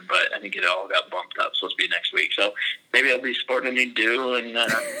June, but I think it all got bumped up. It's supposed to be next week. So they maybe I'll be sporting a new do in a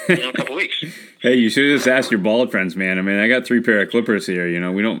couple weeks. Hey, you should have just asked your bald friends, man. I mean, I got 3 pair of clippers here. You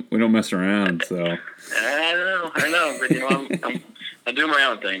know, we don't mess around. So I know, but I'm doing my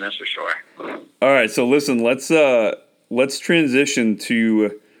own thing. That's for sure. All right, so listen, let's transition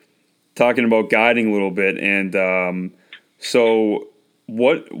to talking about guiding a little bit. And so,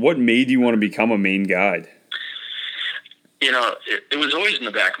 what made you want to become a Maine guide? It was always in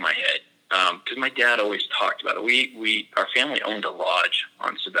the back of my head because my dad always talked about it. Our family owned a lodge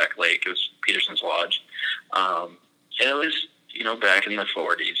on Sebec Lake. It was Peterson's Lodge, and it was back in the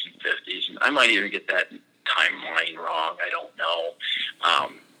 40s and 50s, and I might even get that timeline wrong. I don't know.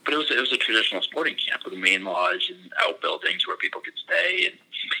 But it was a traditional sporting camp with a main lodge and outbuildings where people could stay. And,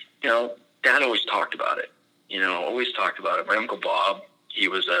 Dad always talked about it. Always talked about it. My Uncle Bob, he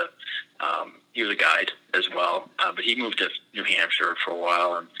was a guide as well, but he moved to New Hampshire for a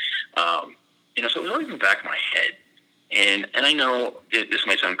while. And, so it was always in the back of my head. And I know this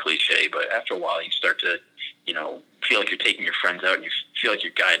might sound cliche, but after a while you start to, feel like you're taking your friends out and you feel like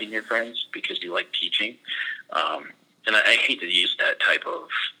you're guiding your friends because you like teaching. And I hate to use that type of,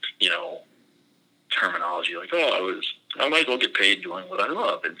 terminology like, I might as well get paid doing what I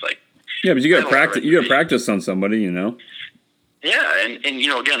love. It's like, yeah, but you got to practice. You got to practice on somebody, Yeah, and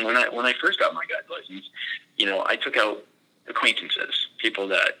again, when I first got my guide license, I took out acquaintances, people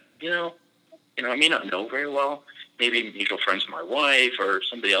that I may not know very well, maybe mutual friends of my wife or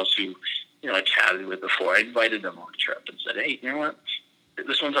somebody else who I chatted with before. I invited them on a trip and said, hey, you know what?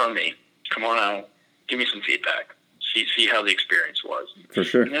 This one's on me. Come on out. Give me some feedback. See how the experience was. For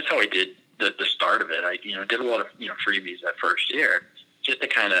sure. And that's how I did the start of it. I did a lot of freebies that first year just to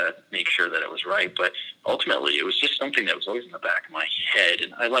kind of make sure that it was right. But ultimately, it was just something that was always in the back of my head.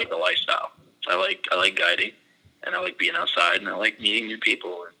 And I like the lifestyle. I like guiding, and I like being outside, and I like meeting new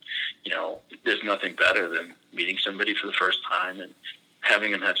people. And there's nothing better than meeting somebody for the first time and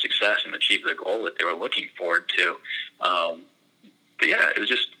having them have success and achieve the goal that they were looking forward to. But yeah, it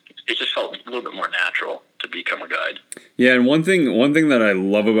just felt a little bit more natural to become a guide. Yeah, and one thing that I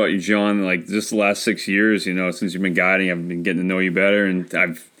love about you, John, like just the last 6 years, since you've been guiding, I've been getting to know you better, and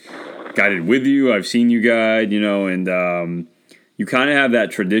I've guided with you. I've seen you guide, and you kind of have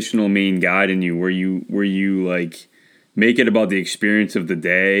that traditional Maine guide in you, where you like make it about the experience of the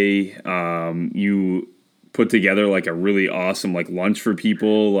day. You put together like a really awesome like lunch for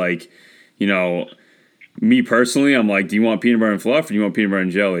people, like me personally, I'm like, do you want peanut butter and fluff or do you want peanut butter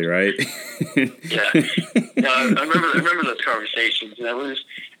and jelly, right? Yeah. No, I remember those conversations, and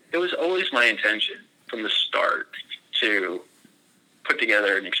it was always my intention from the start to put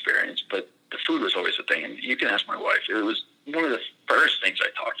together an experience, but the food was always a thing. And you can ask my wife. It was one of the first things I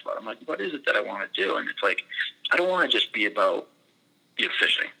talked about. I'm like, what is it that I want to do? And it's like, I don't want to just be about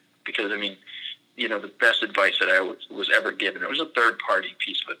fishing, because the best advice that I was ever given, it was a third-party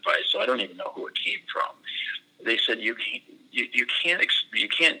piece of advice, so I don't even know who it came from. They said you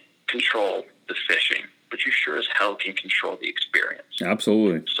can't control the fishing, but you sure as hell can control the experience.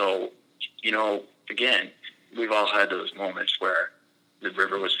 Absolutely. So, again, we've all had those moments where the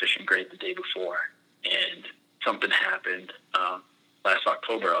river was fishing great the day before, and something happened. Last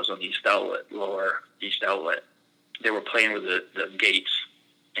October, I was on the lower East Outlet. They were playing with the gates,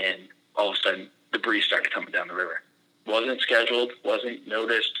 and all of a sudden, the breeze started coming down the river. Wasn't scheduled, wasn't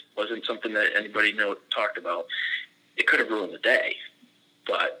noticed, wasn't something that anybody talked about. It could have ruined the day.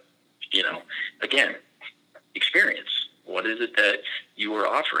 But, again, experience. What is it that you were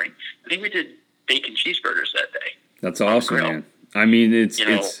offering? I think we did bacon cheeseburgers that day. That's awesome, man. I mean,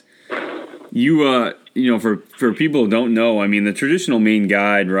 for people who don't know, I mean, the traditional Maine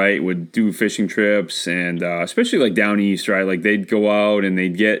guide, right, would do fishing trips, and especially like down east, right? Like they'd go out and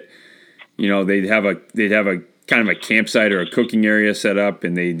they'd get, they'd have a kind of a campsite or a cooking area set up,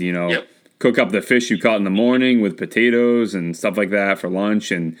 and they'd, Yep. cook up the fish you caught in the morning with potatoes and stuff like that for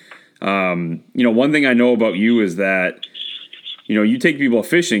lunch. And, one thing I know about you is that, you take people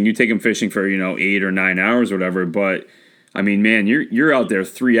fishing, you take them fishing for, 8 or 9 hours or whatever. But I mean, man, you're out there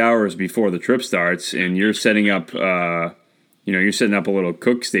 3 hours before the trip starts, and you're setting up, you're setting up a little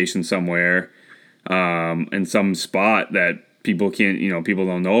cook station somewhere, in some spot that people people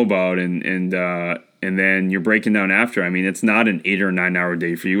don't know about. And then you're breaking down after. I mean, it's not an 8 or 9 hour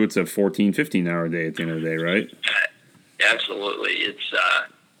day for you. It's a 14, 15 hour day at the end of the day, right? Absolutely. It's,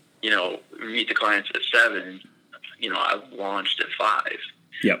 we meet the clients at 7, I've launched at 5.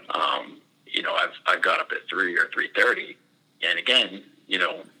 Yep. I've got up at 3 or 3:30. And again,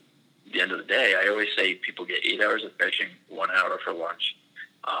 the end of the day, I always say people get 8 hours of fishing, 1 hour for lunch,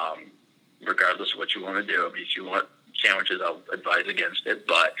 regardless of what you want to do. I mean, if you want sandwiches, I'll advise against it.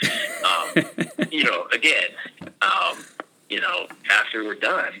 But, again, after we're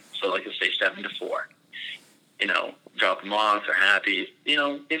done, so like let's say 7 to 4, drop them off, they're happy.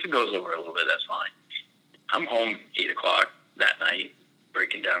 If it goes over a little bit, that's fine. I'm home 8 o'clock that night,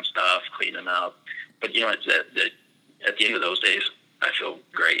 breaking down stuff, cleaning up. But at the end of those days, I feel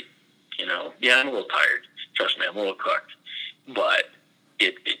great. Yeah, I'm a little tired. Trust me, I'm a little cooked, but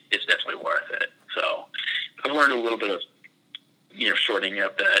it's definitely worth it. So I've learned a little bit of shortening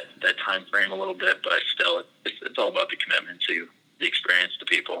up that time frame a little bit, but still, it's all about the commitment to the experience to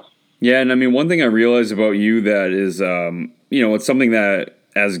people. Yeah, and I mean, one thing I realize about you that is, it's something that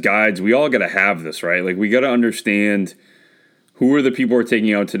as guides, we all got to have this, right? Like, we got to understand who are the people we're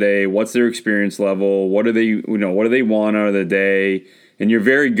taking out today, what's their experience level, what do they want out of the day, and you're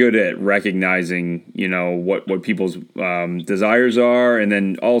very good at recognizing, what people's desires are, and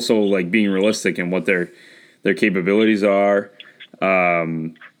then also like being realistic in what their capabilities are.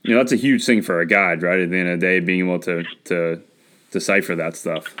 That's a huge thing for a guide, right? At the end of the day, being able to decipher that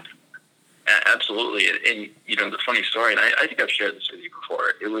stuff. Absolutely. And the funny story, and I think I've shared this with you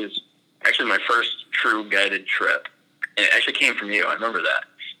before, it was actually my first true guided trip. And it actually came from you. I remember that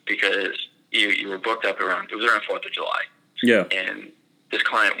because you were booked up around 4th of July. Yeah. And this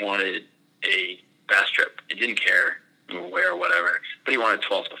client wanted a bass trip. He didn't care where or whatever, but he wanted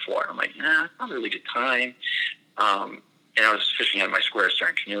 12 to 4. I'm like, nah, it's not a really good time. And I was fishing out my square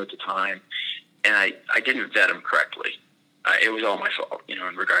stern canoe at the time, and I didn't vet him correctly. It was all my fault, in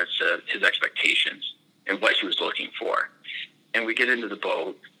regards to his expectations and what he was looking for. And we get into the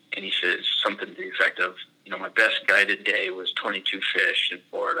boat, and he says something to the effect of, my best guided day was 22 fish in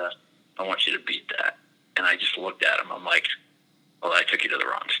Florida. I want you to beat that. And I just looked at him. I'm like, well, I took you to the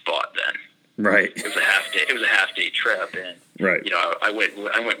wrong spot then. Right. It was a half day. It was a half day trip, and right. I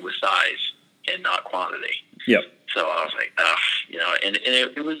went with size and not quantity. Yep. So I was like, and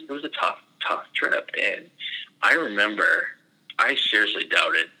it was a tough trip. And I remember I seriously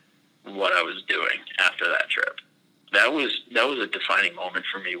doubted what I was doing after that trip. That was a defining moment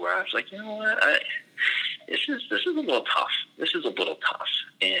for me where I was like, you know what, this is a little tough. This is a little tough.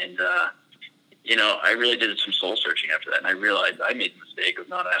 And, I really did some soul searching after that. And I realized I made the mistake of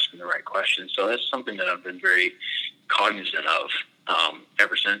not asking the right questions. So that's something that I've been very cognizant of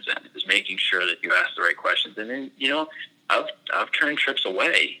ever since then, is making sure that you ask the right questions. And then, I've turned trips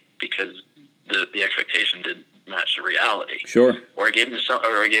away because the expectation didn't match the reality. Sure. Or I gave them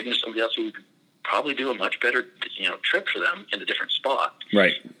to somebody else who could probably do a much better, trip for them in a different spot.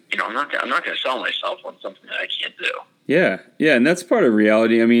 Right. I'm not going to sell myself on something that I can't do. Yeah, and that's part of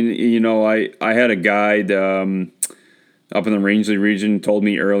reality. I mean, I had a guide up in the Rangeley region told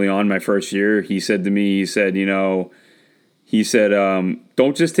me early on my first year. He said to me,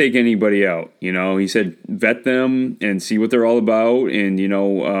 don't just take anybody out. He said vet them and see what they're all about,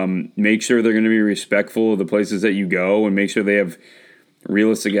 and make sure they're going to be respectful of the places that you go, and make sure they have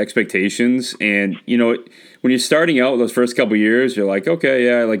realistic expectations. And when you're starting out those first couple of years, you're like, okay,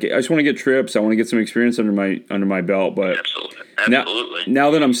 yeah, like I just want to get trips, I want to get some experience under my belt. But absolutely.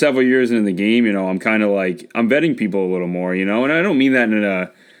 Now that I'm several years into the game, I'm kind of like I'm vetting people a little more, and I don't mean that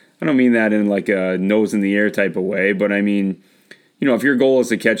in like a nose in the air type of way, but I mean, if your goal is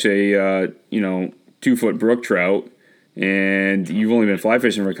to catch a 2-foot brook trout and you've only been fly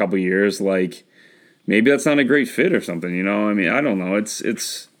fishing for a couple of years, like maybe that's not a great fit or something, I mean, I don't know.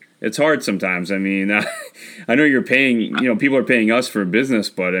 It's hard sometimes. I mean, I know you're paying, people are paying us for business,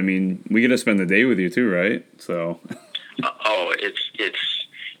 but I mean, we get to spend the day with you too, right? So.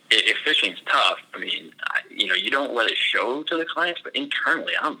 If fishing's tough, I mean, you don't let it show to the clients, but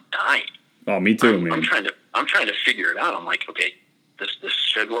internally, I'm dying. Oh, me too, man. I'm trying to figure it out. I'm like, okay, this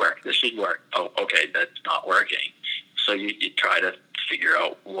should work. This should work. Oh, okay, that's not working. So you try to figure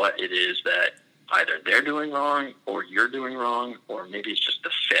out what it is that either they're doing wrong or you're doing wrong, or maybe it's just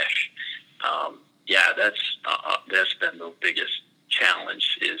the fish. That's been the biggest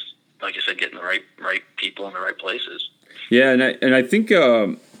challenge is, like I said, getting the right people in the right places. Yeah, and I think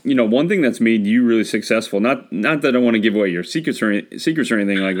one thing that's made you really successful. Not that I want to give away your secrets or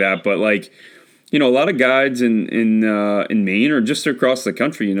anything like that, but like a lot of guides in Maine or just across the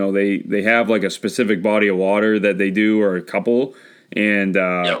country, they have like a specific body of water that they do, or a couple, and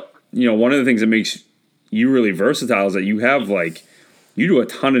one of the things that makes you really versatile is that you have you do a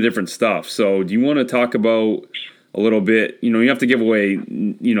ton of different stuff. So do you want to talk about a little bit, you have to give away,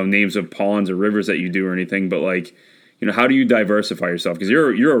 names of ponds or rivers that you do or anything, but how do you diversify yourself? Because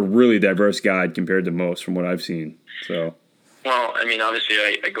you're a really diverse guide compared to most from what I've seen. So. Well, I mean, obviously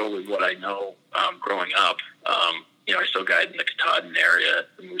I go with what I know growing up. I still guide in the Katahdin area,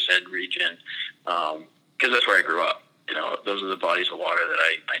 the Moosehead region, because that's where I grew up. Those are the bodies of water that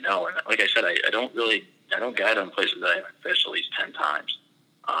I know. And like I said, I don't really I don't guide on places that I haven't fished at least 10 times.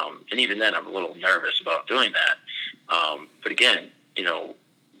 And even then, I'm a little nervous about doing that. But again,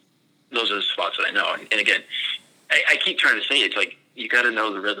 those are the spots that I know. And again, I keep trying to say it's like you got to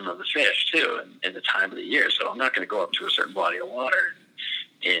know the rhythm of the fish too, and the time of the year. So I'm not going to go up to a certain body of water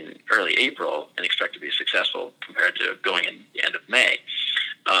in early April and expect to be successful compared to going in the end of May.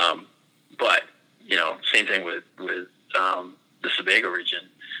 But same thing with the Sebago region.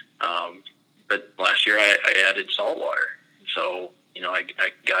 But last year I added saltwater, so I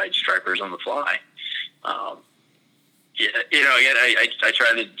guide stripers on the fly. Again, I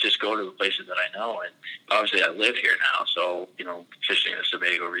try to just go to the places that I know, and obviously I live here now, so fishing in the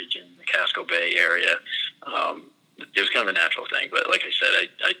Sebago region, the Casco Bay area, it was kind of a natural thing. But like I said,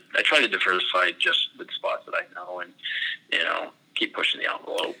 I try to diversify just with spots that I know, and keep pushing the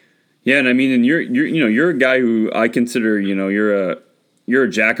envelope. Yeah, and I mean, and you're a guy who I consider you're a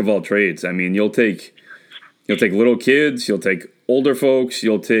jack of all trades. I mean, you'll take little kids, you'll take older folks,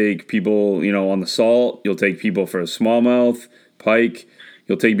 you'll take people, on the salt, you'll take people for smallmouth, pike,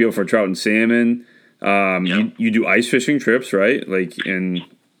 you'll take people for trout and salmon. You do ice fishing trips, right? And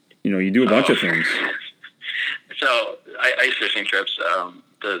you do a bunch of things. So ice fishing trips,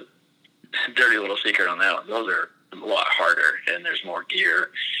 the dirty little secret on that one, those are a lot harder and there's more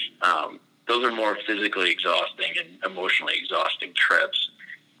gear. Those are more physically exhausting and emotionally exhausting trips.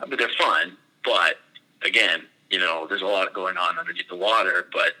 But they're fun. But again, there's a lot going on underneath the water.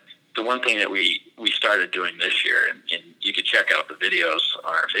 But the one thing that we started doing this year, and you can check out the videos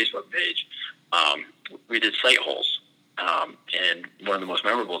on our Facebook page, we did sight holes. And one of the most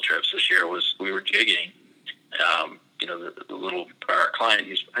memorable trips this year was we were jigging. Our client, I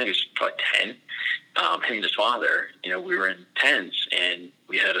think he was probably 10, him and his father, we were in tents and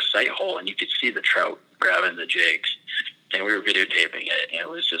we had a sight hole and you could see the trout grabbing the jigs and we were videotaping it. And it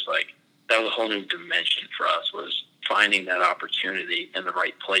was just like, that was a whole new dimension for us, was finding that opportunity in the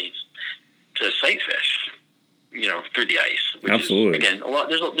right place to sight fish, through the ice. Which Absolutely. Is, again,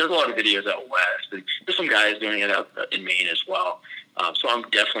 there's a lot of videos out west. And there's some guys doing it out in Maine as well. So I'm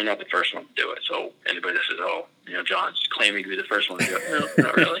definitely not the first one to do it. So anybody that says, John's claiming to be the first one to do it, no,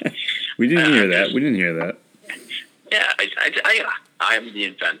 not really. We didn't hear that. Yeah, I'm the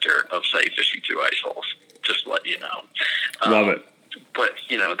inventor of sight fishing through ice holes, just to let you know. Love it. But,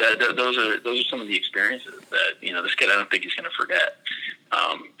 those are some of the experiences that, this kid, I don't think he's going to forget.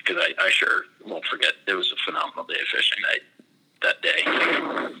 Because I sure won't forget. It was a phenomenal day of fishing that day.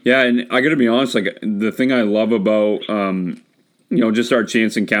 Yeah, and I got to be honest, the thing I love about, just our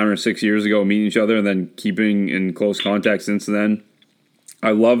chance encounter 6 years ago, meeting each other and then keeping in close contact since then,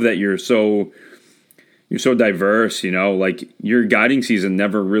 I love that you're so diverse, your guiding season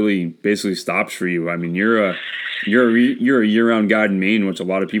never really basically stops for you. I mean, you're a year-round guide in Maine, which a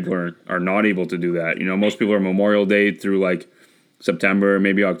lot of people are not able to do that. Most people are Memorial Day through September,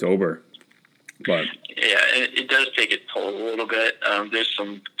 maybe October. But yeah, it does take a toll a little bit. There's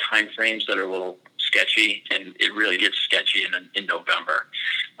some time frames that are a little sketchy, and it really gets sketchy in November.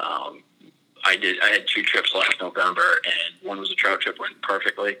 I had 2 trips last November, and one was a trout trip, went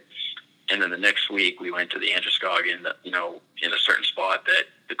perfectly. And then the next week we went to the Androscoggin, in a certain spot that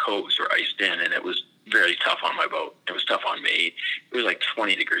the coves were iced in, and it was very tough on my boat. It was tough on me. It was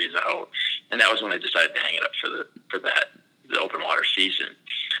 20 degrees out, and that was when I decided to hang it up for the open water season.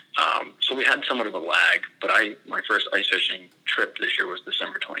 So we had somewhat of a lag, but my first ice fishing trip this year was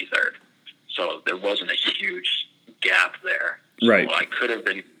December 23rd. So there wasn't a huge gap there. So right. I could have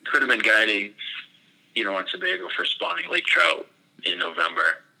been guiding, on Sebago for spawning lake trout in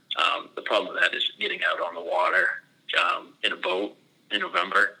November. The problem with that is getting out on the water in a boat in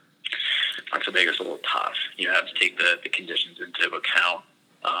November on Sebago is a little tough. You have to take the conditions into account.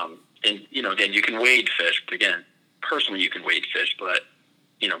 And, again, you can wade fish, but again, personally you can wade fish, but,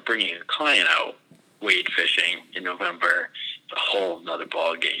 bringing a client out wade fishing in November, it's a whole nother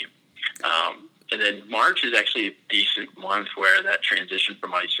ball game. And then March is actually a decent month where that transition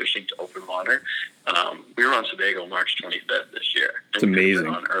from ice fishing to open water. We were on Sebago March 25th this year. It's amazing. We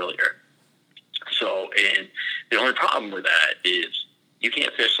were on earlier. So, and the only problem with that is you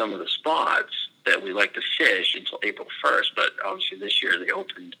can't fish some of the spots that we like to fish until April 1st, but obviously this year they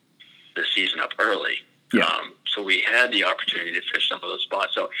opened the season up early. Yeah. So we had the opportunity to fish some of those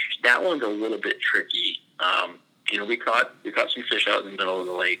spots. So that one's a little bit tricky. We caught some fish out in the middle of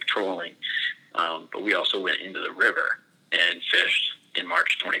the lake trolling, but we also went into the river and fished in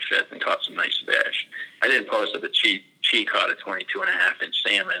March 25th and caught some nice fish. I didn't post that the Chi caught a 22.5-inch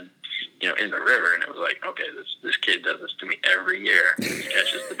salmon, in the river, and it was like, okay, this kid does this to me every year. He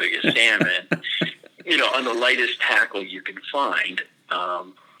catches the biggest salmon, on the lightest tackle you can find.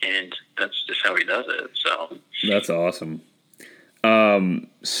 and that's just how he does it. So that's awesome.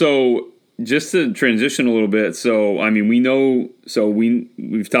 So just to transition a little bit, so I mean,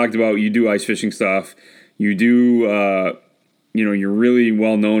 we've talked about you do ice fishing stuff. You do, you're really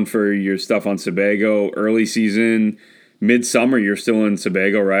well known for your stuff on Sebago. Early season, midsummer, you're still in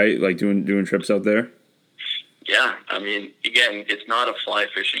Sebago, right? Like doing trips out there. Yeah, I mean, again, it's not a fly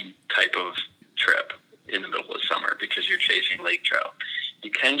fishing type of trip in the middle of summer because you're chasing lake trout. You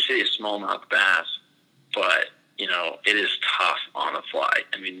can chase smallmouth bass, but it is tough on the fly.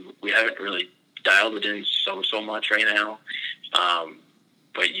 I mean, we haven't really dialed it in so much right now.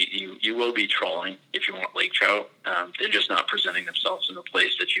 But you will be trolling if you want lake trout. They're just not presenting themselves in a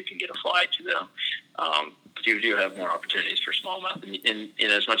place that you can get a fly to them. But you do have more opportunities for smallmouth.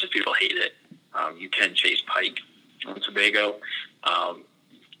 And as much as people hate it, you can chase pike on Sebago.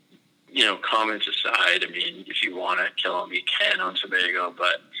 Comments aside, I mean, if you want to kill them, you can on Sebago.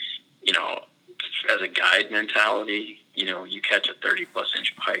 But, as a guide mentality, you catch a 30-plus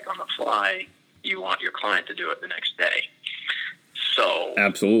inch pike on the fly, you want your client to do it the next day. So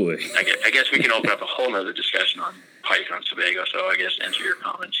absolutely, I guess we can open up a whole other discussion on pike on Sebago. So I guess answer your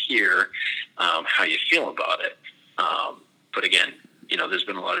comments here, how you feel about it. But again, there's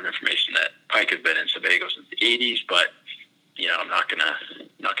been a lot of information that pike have been in Sebago since the 80s, but I'm not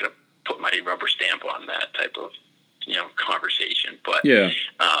gonna put my rubber stamp on that type of conversation. But yeah,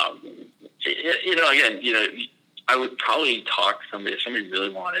 again, I would probably talk to somebody if somebody really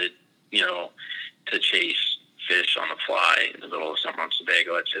wanted to chase fish on the fly in the middle of summer on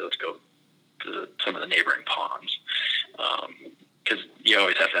Sebago. I'd say let's go to some of the neighboring ponds because you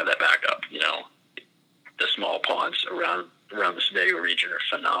always have to have that backup. The small ponds around the Sebago region are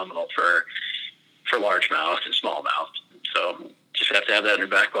phenomenal for largemouth and smallmouth. So just have to have that in your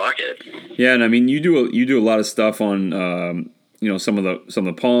back pocket. Yeah, and I mean you do a lot of stuff on some of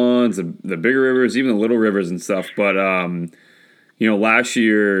the ponds, the bigger rivers, even the little rivers and stuff. But last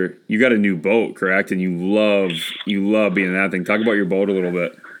year you got a new boat, correct? And you love being in that thing. Talk about your boat a little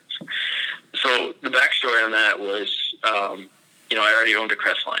bit. So the backstory on that was, I already owned a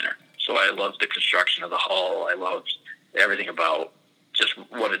Crestliner, so I loved the construction of the hull. I loved everything about just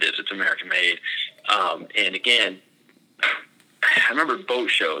what it is. It's American made. And again, I remember boat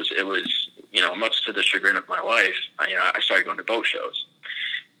shows. It was, much to the chagrin of my wife, I started going to boat shows.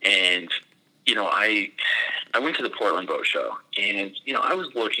 And, I went to the Portland Boat Show, and, I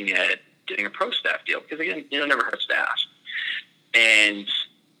was looking at getting a pro staff deal because, again, it never hurts to ask. And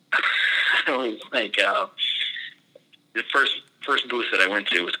I was like, the first booth that I went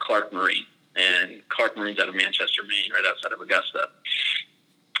to was Clark Marine, and Clark Marine's out of Manchester, Maine, right outside of Augusta.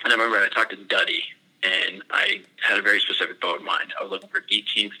 And I remember I talked to Duddy, and I had a very specific boat in mind. I was looking for an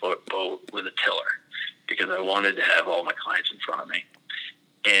 18-foot boat with a tiller because I wanted to have all my clients in front of me.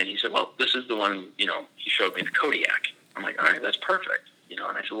 And he said, well, this is the one, he showed me the Kodiak. I'm like, all right, that's perfect. And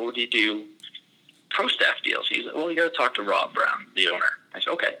I said, well, what do you do pro staff deals? He's like, well, you got to talk to Rob Brown, the owner. I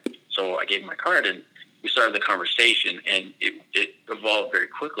said, okay. So I gave him my card, and we started the conversation, and it evolved very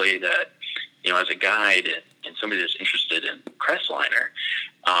quickly that, as a guide and somebody that's interested in Crestliner,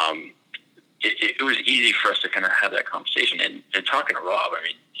 it was easy for us to kind of have that conversation. And talking to Rob, I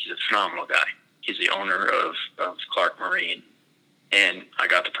mean, he's a phenomenal guy. He's the owner of Clark Marine, and I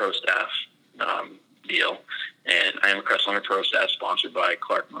got the pro staff deal, and I am a Crestliner pro staff sponsored by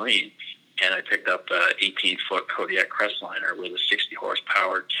Clark Marine, and I picked up an 18-foot Kodiak Crestliner with a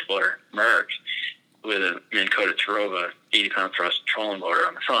 60-horsepower tiller Merc with a Minn Kota Tarova 80-pound thrust trolling motor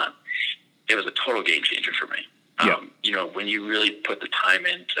on the front. It was a total game changer for me. Yeah. When you really put the time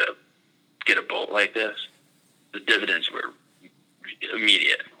in to get a boat like this, the dividends were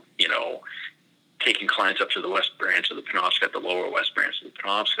immediate. Taking clients up to the West Branch of the Penobscot, the lower West Branch of the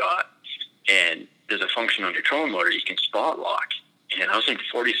Penobscot, and there's a function on your trolling motor you can spot lock. And I was in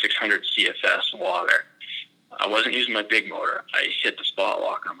 4,600 CFS water. I wasn't using my big motor. I hit the spot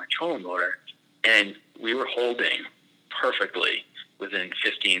lock on my trolling motor, and we were holding perfectly within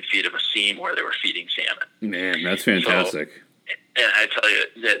 15 feet of a seam where they were feeding salmon. Man, that's fantastic. So, and I tell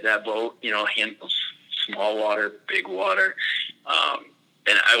you, that boat, handles small water, big water.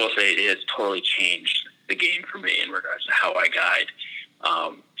 And I will say it has totally changed the game for me in regards to how I guide.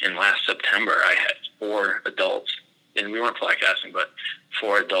 In last September, I had 4 adults, and we weren't fly casting, but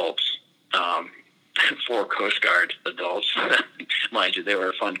 4 adults, 4 Coast Guard adults. Mind you, they were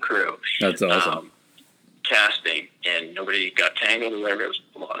a fun crew. That's awesome. Casting, and nobody got tangled or whatever. It was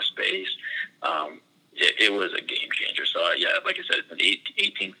a lot of space. It was a game changer. So, yeah, like I said, it's an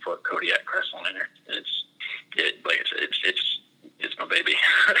 18-foot Kodiak Crestliner. Like I said, it's my baby.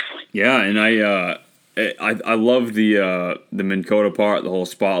 Yeah, and I love the Minn Kota part, the whole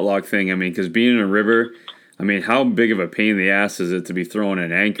spot lock thing. I mean, because being in a river, I mean, how big of a pain in the ass is it to be throwing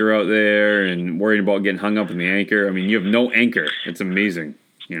an anchor out there and worrying about getting hung up in the anchor? I mean, you have no anchor. It's amazing,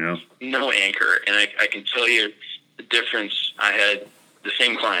 you know? No anchor. And I can tell you the difference. I had the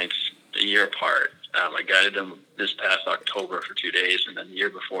same clients a year apart. I guided them this past October for 2 days, and then the year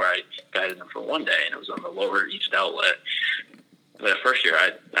before I guided them for 1 day, and it was on the lower east outlet. The first year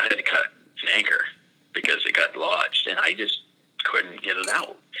I had to cut an anchor because it got lodged, and I just couldn't get it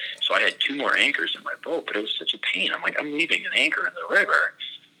out. So I had 2 more anchors in my boat, but it was such a pain. I'm like, I'm leaving an anchor in the river.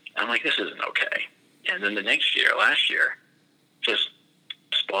 I'm like, this isn't okay. And then the next year, last year, just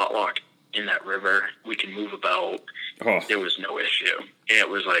spot lock in that river. We can move about. Oh. There was no issue. And it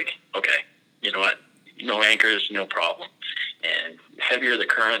was like, okay, you know what? No anchors, no problem. And heavier the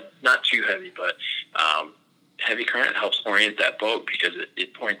current, not too heavy, but heavy current helps orient that boat because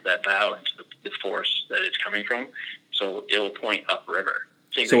it points that bow into the force that it's coming from. So it'll point upriver.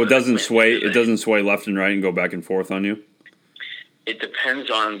 So it doesn't sway. It doesn't sway left and right and go back and forth on you. It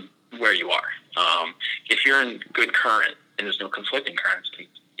depends on where you are. If you're in good current and there's no conflicting currents,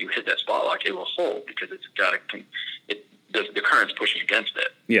 you hit that spot lock, it will hold because it's got the current's pushing against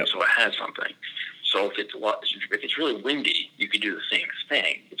it. Yeah. So it has something. So if it's really windy, you can do the same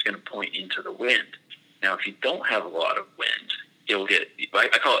thing. It's going to point into the wind. Now, if you don't have a lot of wind, it'll get. I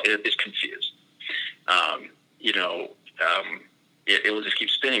call it's confused. It will just keep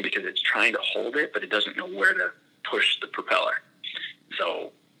spinning because it's trying to hold it, but it doesn't know where to push the propeller.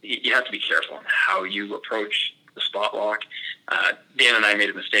 So you have to be careful on how you approach the spot lock. Dan and I made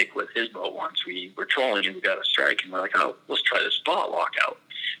a mistake with his boat once. We were trolling and we got a strike, and we're like, oh, let's try the spot lock out.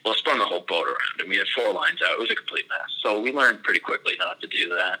 Well, it spun the whole boat around, and we had 4 lines out. It was a complete mess. So we learned pretty quickly not to do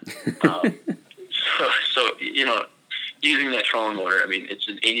that. So using that trolling motor, I mean, it's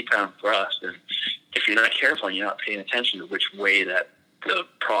an 80-pound thrust, and if you're not careful and you're not paying attention to which way that the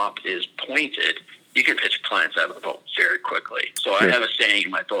prop is pointed, you can pitch clients out of the boat very quickly. So sure. I have a saying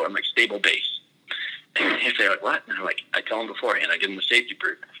in my boat, I'm like, stable base. And if they're like, what? And I'm like, I tell them beforehand, I give them a safety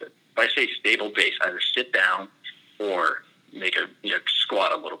brief. If I say stable base, either sit down or make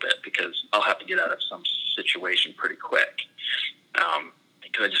squat a little bit because I'll have to get out of some situation pretty quick.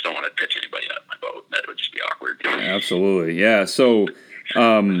 Because I just don't want to pitch anybody out of my boat. That would just be awkward. Absolutely, yeah. So,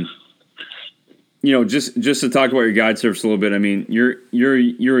 just to talk about your guide service a little bit. I mean, you're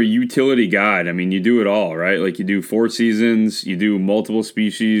a utility guide. I mean, you do it all, right? Like you do 4 seasons, you do multiple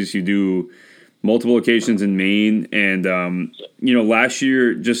species, you do multiple locations in Maine, and last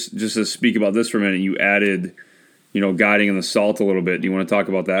year, just to speak about this for a minute, you added, guiding in the salt a little bit. Do you want to talk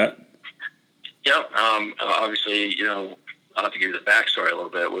about that? Yeah. Obviously, I'll have to give you the backstory a little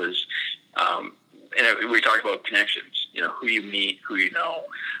bit. We talked about connections. Who you meet, who you know.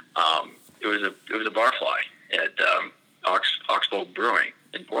 It was a barfly at Oxbow Brewing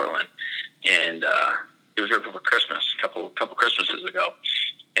in Portland, and it was right before Christmas, a couple Christmases ago.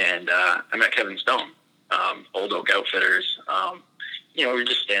 And I met Kevin Stone, Old Oak Outfitters. We were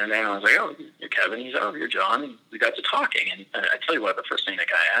just standing there, and I was like, "Oh, you're Kevin." He's, "Oh, you're John." And we got to talking, and I tell you what, the first thing that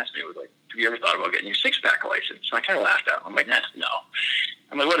guy asked me was like, "Have you ever thought about getting your 6-pack license?" And I kind of laughed at him. I'm like, "Nah, no."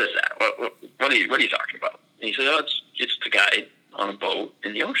 I'm like, "What is that? What are you talking about?" And he said, "Oh, it's to guide on a boat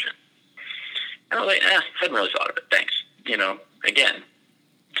in the ocean." And I was like, I hadn't really thought of it. Thanks. Again,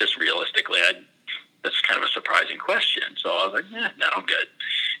 just realistically, that's kind of a surprising question. So I was like, no, I'm good.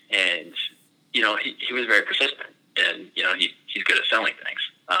 And, he was very persistent, and, he's good at selling things.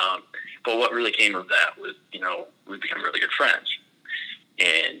 But what really came of that was, we've become really good friends.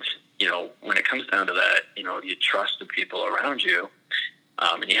 And, when it comes down to that, you trust the people around you,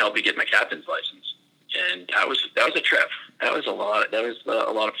 and you help me get my captain's license. And that was a trip. That was a lot of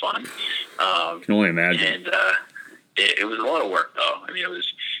fun. Can only imagine. And it was a lot of work, though. I mean, it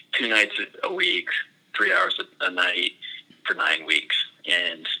was 2 nights a week, 3 hours a night for 9 weeks.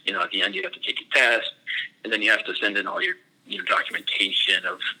 And at the end, you have to take your test, and then you have to send in all your documentation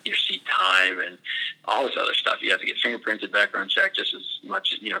of your seat time and all this other stuff. You have to get fingerprinted, background check, just as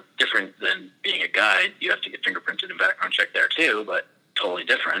much different than being a guide. You have to get fingerprinted and background check there too, but totally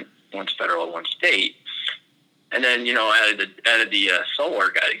different. One's federal, one's state. And then, added the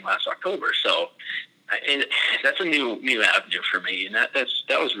saltwater guiding last October. So that's a new avenue for me. And that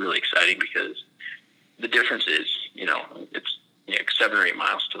was really exciting because the difference is, it's 7 or 8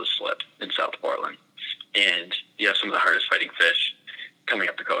 miles to the slip in South Portland. And you have some of the hardest fighting fish coming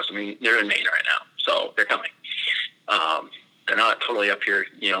up the coast. I mean, they're in Maine right now, so they're coming. They're not totally up here.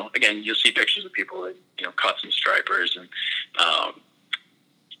 Again, you'll see pictures of people that, caught some stripers and,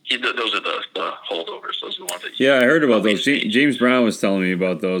 those are the holdovers. Those are the ones that I heard about those. James Brown was telling me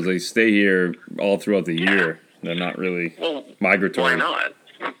about those. They stay here all throughout the year. They're not really migratory. Why not?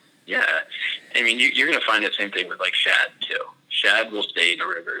 Yeah. I mean, you're going to find the same thing with like shad too. Shad will stay in the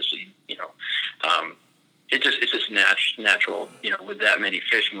rivers. It's just natural. With that many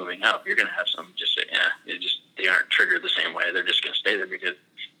fish moving up, you're going to have some just say, they aren't triggered the same way. They're just going to stay there because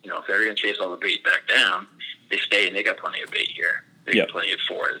if they're going to chase all the bait back down, they stay and they got plenty of bait here. They got plenty of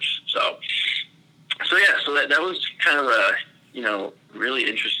forage. So that was kind of a really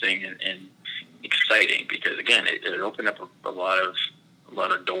interesting and exciting because again it opened up a lot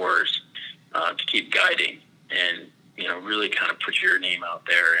of doors to keep guiding and really kind of put your name out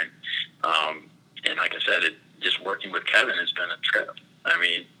there and like I said, just working with Kevin has been a trip. I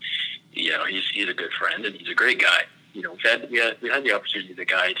mean, he's a good friend and he's a great guy. We had the opportunity to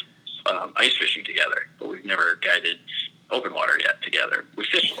guide ice fishing together, but we've never guided open water yet together. We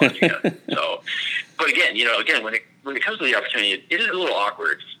fished a lot together. So, but again, when it comes to the opportunity, it is a little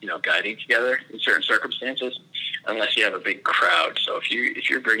awkward, guiding together in certain circumstances, unless you have a big crowd. So if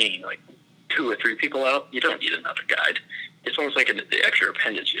you're bringing like 2 or 3 people out, you don't need another guide. It's almost like the extra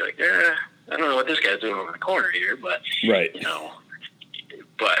appendage. You're like, I don't know what this guy's doing over the corner here, but right.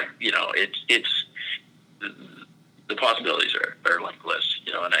 It's the possibilities are limitless,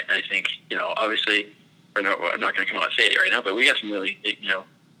 and I think, obviously, I'm not going to come out and say it right now, but we got some really,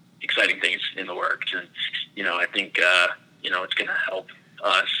 exciting things in the works, and I think it's going to help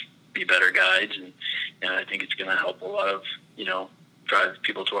us be better guides, and I think it's going to help a lot of drive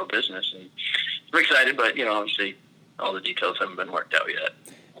people to our business, and we're excited, but obviously all the details haven't been worked out yet.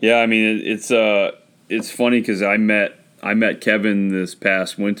 Yeah, I mean it's funny because I met Kevin this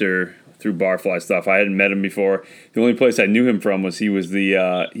past winter through barfly stuff. I hadn't met him before. The only place I knew him from was he was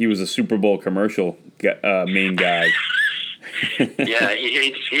a Super Bowl commercial Maine guy. Yeah,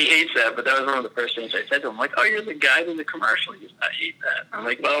 he hates that, but that was one of the first things I said to him. I'm like, oh, you're the guy in the commercial. He goes, I hate that. I'm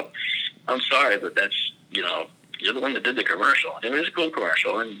like, well, I'm sorry, but that's, you're the one that did the commercial. It was a cool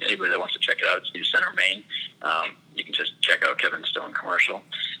commercial, and anybody that wants to check it out, it's New Center, Maine. You can just check out Kevin Stone commercial.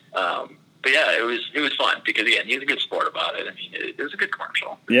 But yeah, it was fun because again, he's a good sport about it. I mean, it was a good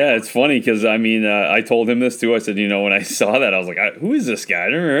commercial. Yeah, it's funny because I mean, I told him this too. I said, when I saw that, I was like, who is this guy? I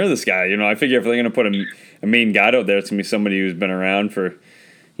don't remember this guy. I figure if they're going to put a main guide out there, it's going to be somebody who's been around for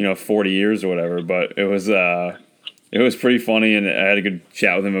 40 years or whatever. But it was pretty funny, and I had a good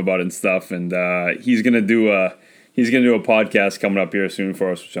chat with him about it and stuff. And he's going to do a podcast coming up here soon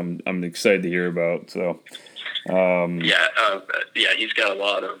for us, which I'm excited to hear about. So. He's got a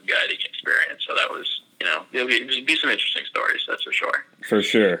lot of guiding experience, so that was, there'll be some interesting stories, that's for sure. For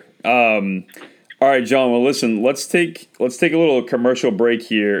sure. All right, John. Well, listen, let's take a little commercial break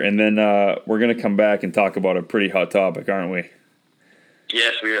here, and then we're gonna come back and talk about a pretty hot topic, aren't we?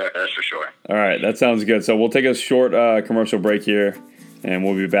 Yes, we are. That's for sure. All right, that sounds good. So we'll take a short commercial break here, and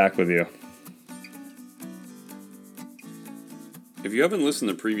we'll be back with you. If you haven't listened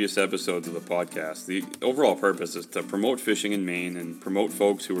to previous episodes of the podcast, the overall purpose is to promote fishing in Maine and promote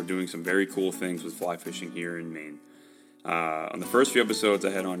folks who are doing some very cool things with fly fishing here in Maine. On the first few episodes,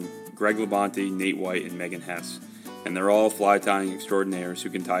 I had on Greg Labonte, Nate White, and Megan Hess, and they're all fly tying extraordinaires who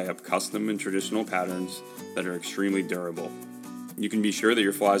can tie up custom and traditional patterns that are extremely durable. You can be sure that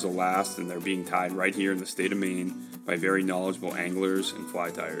your flies will last, and they're being tied right here in the state of Maine by very knowledgeable anglers and fly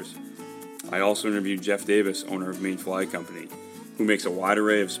tiers. I also interviewed Jeff Davis, owner of Maine Fly Company, who makes a wide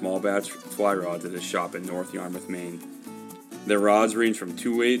array of small batch fly rods at his shop in North Yarmouth, Maine. Their rods range from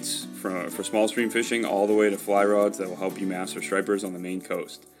 2 weights for small stream fishing all the way to fly rods that will help you master stripers on the Maine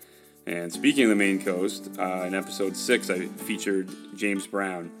coast. And speaking of the Maine coast, in episode 6 I featured James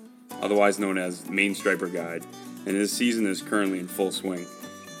Brown, otherwise known as Maine Striper Guide, and his season is currently in full swing.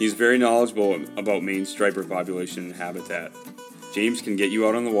 He's very knowledgeable about Maine striper population and habitat. James can get you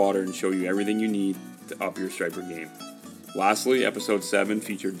out on the water and show you everything you need to up your striper game. Lastly, episode 7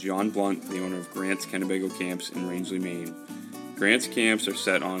 featured John Blunt, the owner of Grant's Kennebago Camps in Rangeley, Maine. Grant's camps are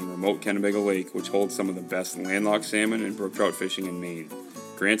set on remote Kennebago Lake, which holds some of the best landlocked salmon and brook trout fishing in Maine.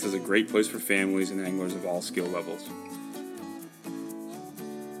 Grant's is a great place for families and anglers of all skill levels.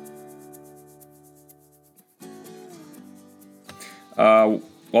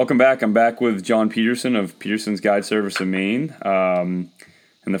 Welcome back. I'm back with John Peterson of Peterson's Guide Service in Maine.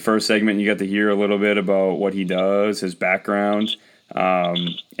 In the first segment, you got to hear a little bit about what he does, his background,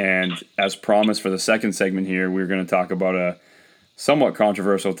 and as promised for the second segment here, we're going to talk about a somewhat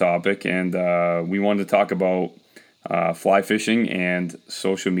controversial topic, and we wanted to talk about fly fishing and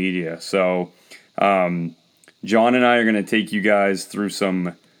social media. So John and I are going to take you guys through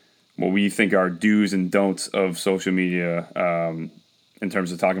some what we think are do's and don'ts of social media in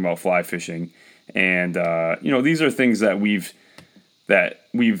terms of talking about fly fishing. And, these are things that we've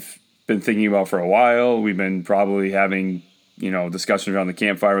been thinking about for a while. We've been probably having, discussions around the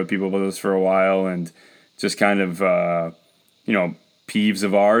campfire with people about this for a while, and just kind of, peeves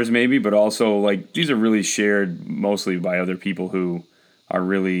of ours maybe, but also like these are really shared mostly by other people who are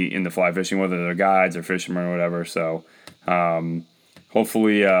really into fly fishing, whether they're guides or fishermen or whatever. So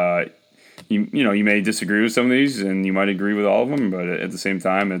hopefully you may disagree with some of these and you might agree with all of them, but at the same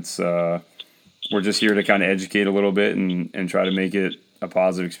time, it's we're just here to kind of educate a little bit and try to make it a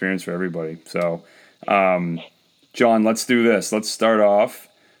positive experience for everybody. So John, let's do this. Let's start off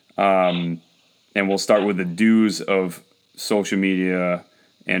and we'll start with the do's of social media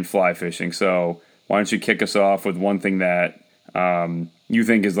and fly fishing. So why don't you kick us off with one thing that you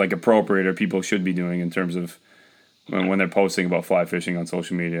think is like appropriate or people should be doing in terms of when they're posting about fly fishing on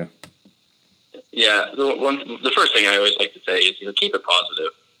social media? Yeah, the first thing I always like to say is, keep it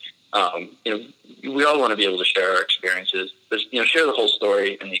positive. We all want to be able to share our experiences, but, share the whole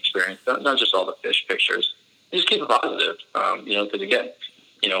story and the experience, not just all the fish pictures. Just keep it positive, because again,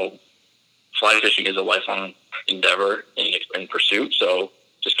 fly fishing is a lifelong endeavor and pursuit. So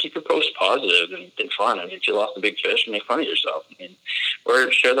just keep your posts positive and fun. I mean, if you lost a big fish, make fun of yourself.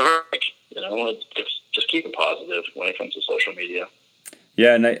 Or share the heartbreak. Just keep it positive when it comes to social media.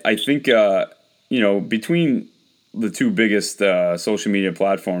 Yeah, and I think between the two biggest social media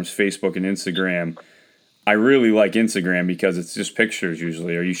platforms, Facebook and Instagram, I really like Instagram because it's just pictures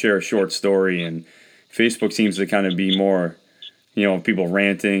usually, or you share a short story, and Facebook seems to kind of be more, people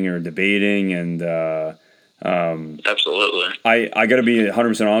ranting or debating, and absolutely. I got to be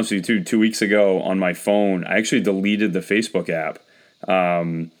 100% honest with you too. 2 weeks ago on my phone, I actually deleted the Facebook app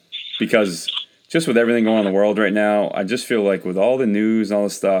because just with everything going on in the world right now, I just feel like with all the news and all the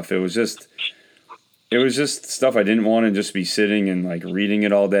stuff, it was just stuff I didn't want to just be sitting and like reading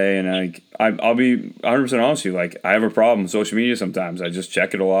it all day. And I'll be 100% honest with you. Like, I have a problem with social media sometimes. I just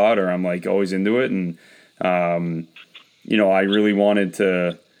check it a lot, or I'm like always into it. And, I really wanted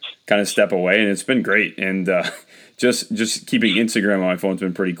to kind of step away, and it's been great. And just keeping Instagram on my phone's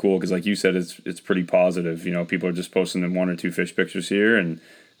been pretty cool because, like you said, it's pretty positive. People are just posting them 1 or 2 fish pictures here and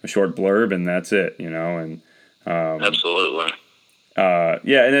a short blurb, and that's it. And absolutely,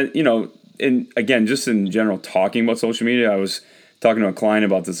 yeah, and and again, just in general, talking about social media, I was talking to a client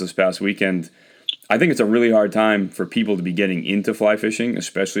about this past weekend. I think it's a really hard time for people to be getting into fly fishing,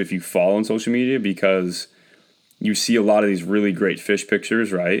 especially if you follow on social media, because you see a lot of these really great fish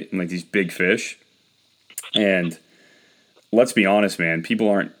pictures, right? And like these big fish. And let's be honest, man, people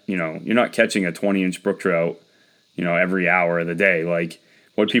aren't, you're not catching a 20-inch brook trout, every hour of the day. Like,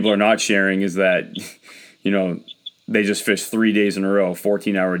 what people are not sharing is that, they just fished 3 days in a row,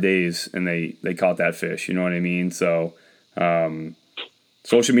 14-hour days, and they caught that fish. You know what I mean? So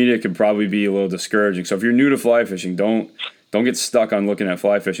social media can probably be a little discouraging. So if you're new to fly fishing, don't get stuck on looking at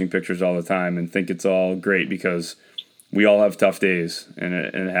fly fishing pictures all the time and think it's all great, because we all have tough days, and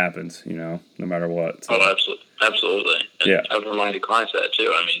it happens, no matter what. So. Oh, absolutely. And yeah. I would remind the clients that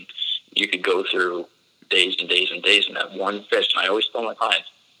too. I mean, you could go through days and days and days in that one fish. And I always tell my clients,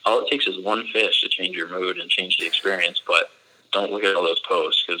 all it takes is one fish to change your mood and change the experience. But don't look at all those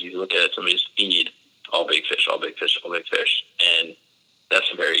posts, because you look at somebody's feed, all big fish, all big fish, all big fish, and that's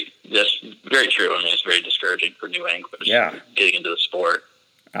very true. I mean, it's very discouraging for new anglers. Yeah. Getting into the sport.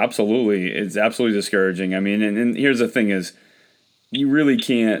 Absolutely. It's absolutely discouraging. I mean, and here's the thing is, you really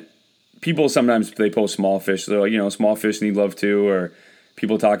can't, people sometimes they post small fish. They're like, small fish need love too, or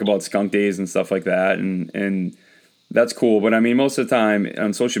people talk about skunk days and stuff like that. And that's cool. But I mean, most of the time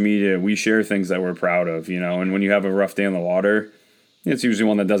on social media, we share things that we're proud of, and when you have a rough day on the water, it's usually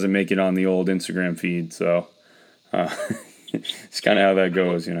one that doesn't make it on the old Instagram feed. So, it's kind of how that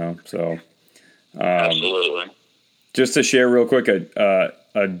goes, So, absolutely. Just to share real quick,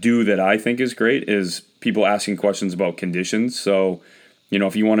 a do that I think is great is people asking questions about conditions. So,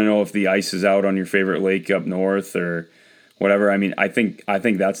 if you want to know if the ice is out on your favorite lake up north or whatever, I mean, I think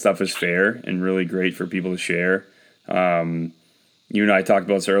that stuff is fair and really great for people to share. You and I talked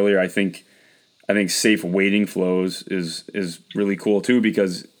about this earlier. I think safe wading flows is really cool too,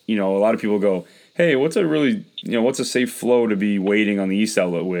 because a lot of people go, hey, what's a safe flow to be wading on the east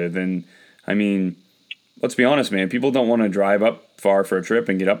outlet with? And I mean, let's be honest, man, people don't want to drive up far for a trip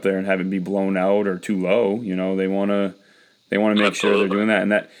and get up there and have it be blown out or too low. They want to make sure they're doing that.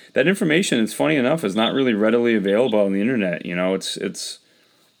 And that information, it's funny enough, is not really readily available on the internet.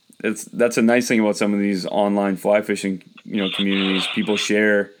 That's a nice thing about some of these online fly fishing, communities. People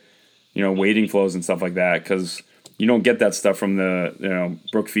share, wading flows and stuff like that, because you don't get that stuff from the,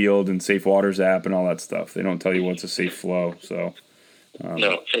 Brookfield and Safe Waters app and all that stuff. They don't tell you what's a safe flow. So,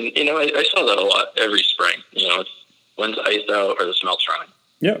 No, and I saw that a lot every spring. It's when's the ice out or the smelt's running.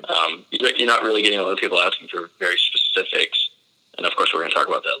 Yeah. You're not really getting a lot of people asking for very specifics, and of course we're going to talk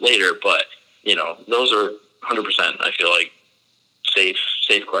about that later. But those are 100%. I feel like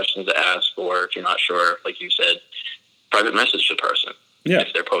safe questions to ask, or if you're not sure, like you said, private message the person. Yeah.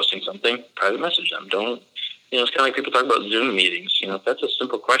 If they're posting something, private message them. Don't. It's kind of like people talk about Zoom meetings. If that's a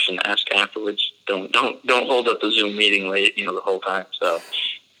simple question to ask afterwards, don't hold up the Zoom meeting late, the whole time. So.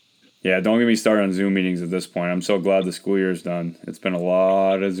 Yeah, don't get me started on Zoom meetings at this point. I'm so glad the school year is done. It's been a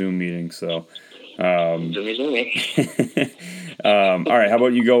lot of Zoom meetings. So, Zoomy. All right, how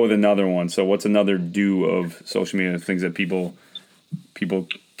about you go with another one? So, what's another do of social media, things that people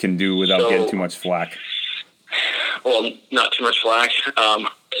can do without getting too much flack? Well, not too much flack.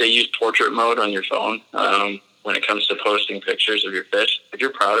 They use portrait mode on your phone when it comes to posting pictures of your fish. If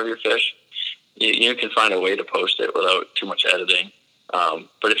you're proud of your fish, you can find a way to post it without too much editing.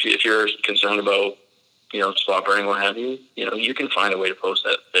 But if you're concerned about spot burning, what have you, you can find a way to post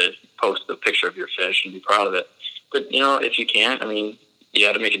the picture of your fish and be proud of it. But if you can't, you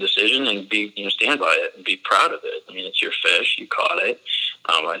got to make a decision and stand by it and be proud of it. It's your fish, you caught it.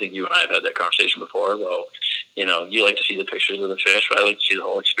 I think you and I have had that conversation before. Though, you like to see the pictures of the fish, but I like to see the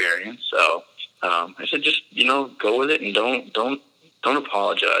whole experience. So I said, just go with it and don't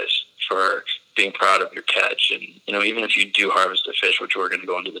apologize for being proud of your catch. And even if you do harvest a fish, which we're going to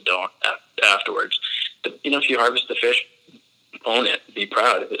go into the don't afterwards, but if you harvest the fish, own it, be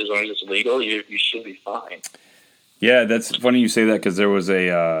proud. As long as it's legal, you should be fine. Yeah, that's funny you say that, because there was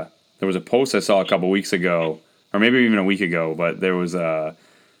a post I saw a couple weeks ago, or maybe even a week ago, but there was a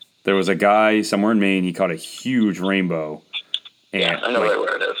guy somewhere in Maine. He caught a huge rainbow. And, yeah, I know right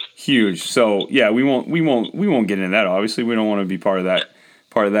where it is. Huge. So yeah, we won't get into that. Obviously, we don't want to be part of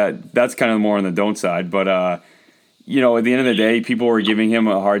that. That's kind of more on the don't side. But at the end of the day, people were giving him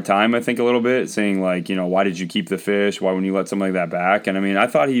a hard time, I think, a little bit, saying like, why did you keep the fish? Why wouldn't you let something like that back? And I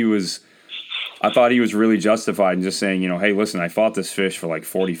thought he was really justified in just saying, hey, listen, I fought this fish for like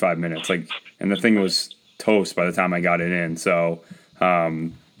 45 minutes, and the thing was toast by the time I got it in. So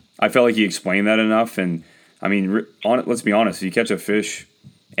I felt like he explained that enough. And let's be honest, if you catch a fish,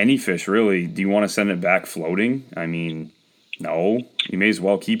 any fish really, do you want to send it back floating? No, you may as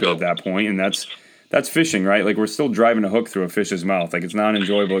well keep it at that point. And that's fishing, right? Like, we're still driving a hook through a fish's mouth. Like, it's not an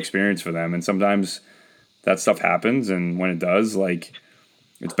enjoyable experience for them. And sometimes that stuff happens. And when it does, like,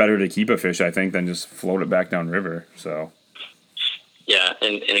 it's better to keep a fish, I think, than just float it back downriver. So. Yeah.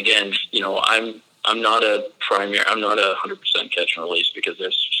 And again, I'm not a 100% catch and release, because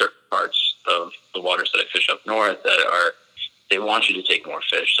there's certain parts of the waters that I fish up north that they want you to take more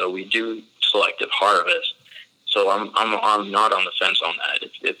fish. So we do selective harvest. So I'm not on the fence on that.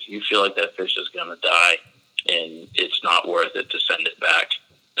 If you feel like that fish is going to die and it's not worth it to send it back,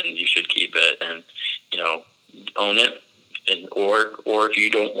 then you should keep it and own it. And or if you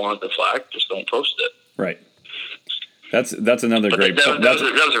don't want the flack, just don't post it. Right. That's another great point. That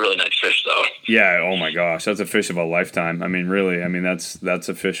was a really nice fish, though. Yeah. Oh my gosh, that's a fish of a lifetime. Really. That's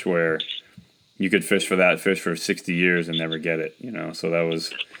a fish where you could fish for that fish for 60 years and never get it. So that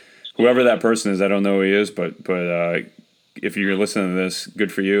was whoever that person is. I don't know who he is, but if you're listening to this,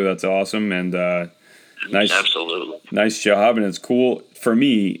 good for you. That's awesome. And nice, absolutely nice job. And it's cool for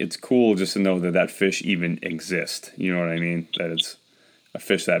me. It's cool just to know that fish even exists. You know what I mean? That it's a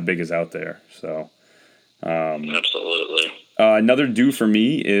fish that big is out there. So. Absolutely. Another do for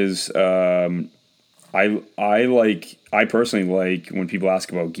me is I personally like when people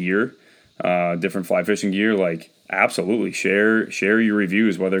ask about gear, different fly fishing gear. Like, absolutely share your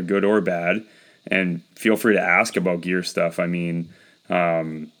reviews, whether good or bad, and feel free to ask about gear stuff. We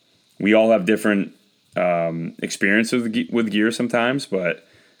all have different experiences with gear sometimes, but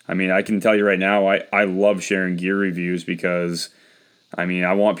I can tell you right now, I love sharing gear reviews, because I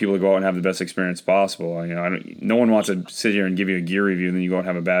want people to go out and have the best experience possible. No one wants to sit here and give you a gear review and then you go out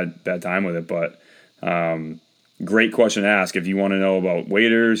and have a bad time with it. But great question to ask. If you want to know about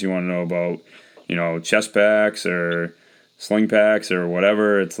waders, you want to know about, chest packs or sling packs or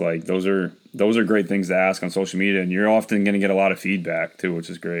whatever, it's like those are great things to ask on social media, and you're often going to get a lot of feedback too, which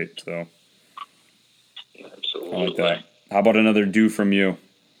is great. So absolutely. I like that. How about another do from you?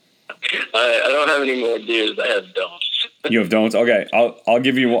 I don't have any more do's. I have don'ts. You have don'ts? Okay, I'll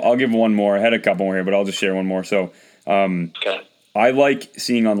give one more. I had a couple more here, but I'll just share one more. So, okay. I like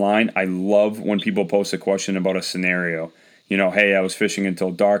seeing online. I love when people post a question about a scenario. Hey, I was fishing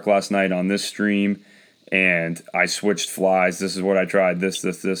until dark last night on this stream, and I switched flies. This is what I tried. This,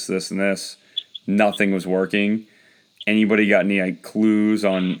 and this. Nothing was working. Anybody got any clues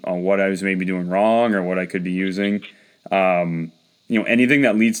on what I was maybe doing wrong or what I could be using? anything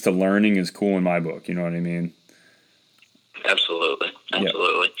that leads to learning is cool in my book. You know what I mean? Absolutely.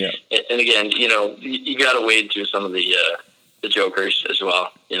 Yeah. And again, you got to wade through some of the jokers as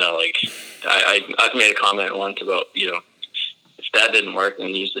well. Like I've made a comment once about, if that didn't work, then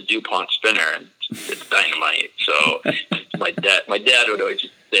use the DuPont spinner and it's dynamite. So my dad would always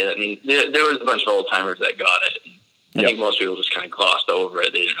just say that. And there was a bunch of old timers that got it. I think most people just kind of glossed over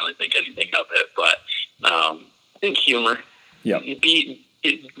it. They didn't really think anything of it. But I think humor. Yeah.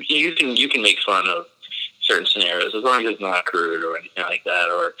 You can make fun of certain scenarios as long as it's not crude or anything like that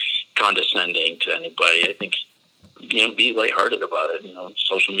or condescending to anybody. I think be lighthearted about it.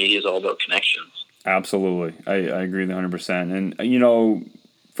 Social media is all about connections. Absolutely. I agree 100%. And,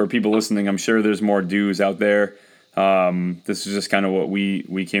 for people listening, I'm sure there's more do's out there. This is just kind of what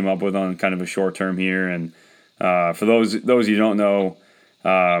we came up with on kind of a short term here. And for those you don't know,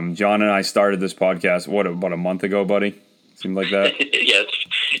 John and I started this podcast, about a month ago, buddy? Seemed like that? Yes.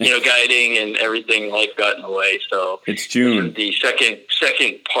 Guiding and everything, life got in the way. So it's June. The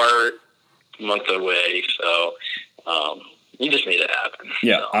second part, month away. So you just made it happen.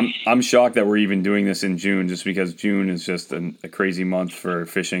 Yeah, so. I'm shocked that we're even doing this in June, just because June is just a crazy month for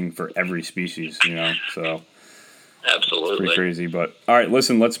fishing for every species. So absolutely, it's pretty crazy. But all right,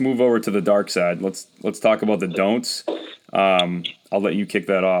 listen, let's move over to the dark side. Let's talk about the don'ts. I'll let you kick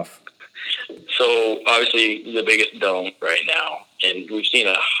that off. So obviously the biggest don't right now, and we've seen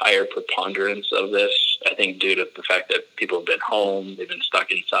a higher preponderance of this, I think, due to the fact that people have been home, they've been stuck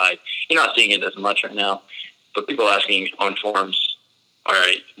inside. You're not seeing it as much right now, but people asking on forums, all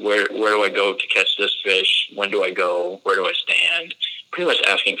right, where do I go to catch this fish? When do I go? Where do I stand? Pretty much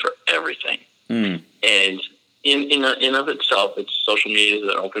asking for everything. And in of itself, it's social media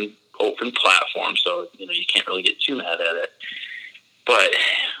is an open platform, so you can't really get too mad at it. But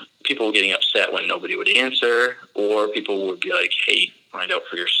people were getting upset when nobody would answer, or people would be like, hey, find out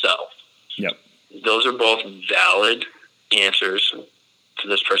for yourself. Yep. Those are both valid answers to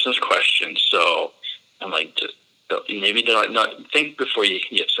this person's question. So I'm like, just maybe not think before you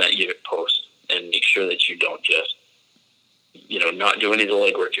send your post, and make sure that you don't just, not do any of the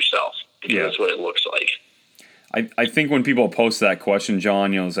legwork yourself, because that's what it looks like. I think when people post that question,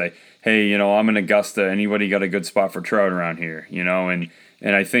 John, say, hey, I'm in Augusta. Anybody got a good spot for trout around here?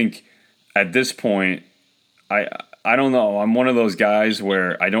 And I think at this point, I don't know. I'm one of those guys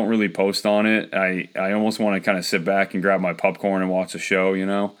where I don't really post on it. I almost want to kind of sit back and grab my popcorn and watch a show,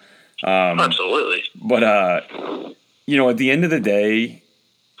 Absolutely. But, at the end of the day,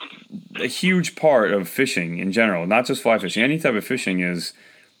 a huge part of fishing in general, not just fly fishing, any type of fishing is,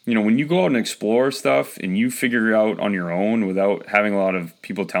 when you go out and explore stuff and you figure it out on your own without having a lot of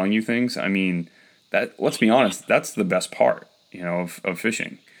people telling you things, let's be honest, that's the best part, of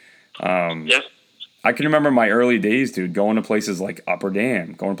fishing. I can remember my early days, dude, going to places like Upper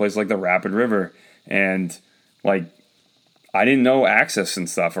Dam, going to places like the Rapid River, and I didn't know access and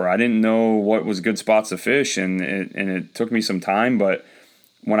stuff, or I didn't know what was good spots to fish, and it took me some time, but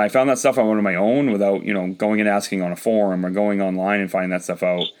when I found that stuff out on my own without, going and asking on a forum or going online and finding that stuff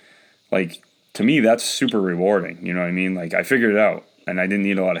out, to me, that's super rewarding. You know what I mean? I figured it out and I didn't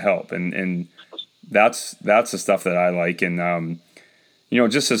need a lot of help. And that's the stuff that I like. And,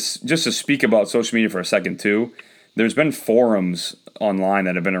 just to speak about social media for a second too, there's been forums online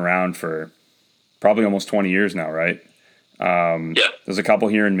that have been around for probably almost 20 years now, right? There's a couple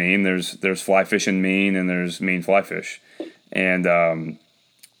here in Maine. There's Fly Fish in Maine, and there's Maine Fly Fish. And,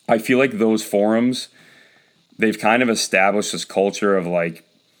 I feel like those forums, they've kind of established this culture of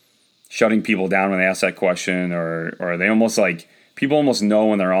shutting people down when they ask that question, or they almost people almost know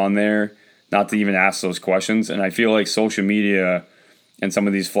when they're on there not to even ask those questions. And I feel like social media and some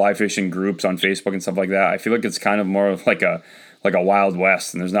of these fly fishing groups on Facebook and stuff like that, I feel like it's kind of more of like a Wild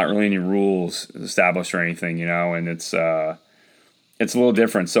West, and there's not really any rules established or anything, and it's a little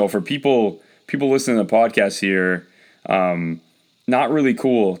different. So for people listening to the podcast here, not really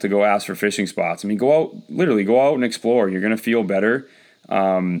cool to go ask for fishing spots. Go out and explore. You're going to feel better.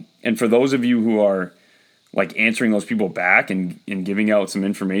 And for those of you who are answering those people back and giving out some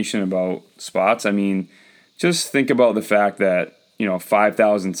information about spots, just think about the fact that,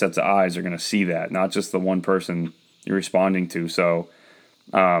 5,000 sets of eyes are going to see that, not just the one person you're responding to. So,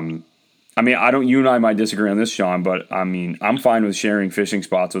 you and I might disagree on this, Sean, but I'm fine with sharing fishing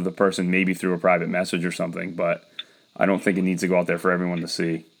spots with a person, maybe through a private message or something, but I don't think it needs to go out there for everyone to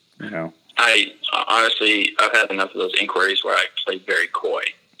see, I honestly, I've had enough of those inquiries where I play very coy.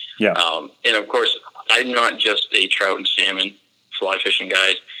 Yeah. And of course, I'm not just a trout and salmon fly fishing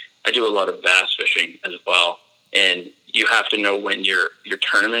guide. I do a lot of bass fishing as well. And you have to know when your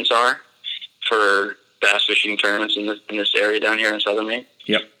tournaments are for bass fishing tournaments in this area down here in southern Maine.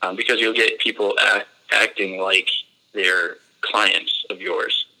 Yep. Because you'll get people acting like they're clients of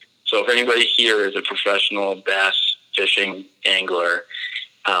yours. So if anybody here is a professional bass fishing angler,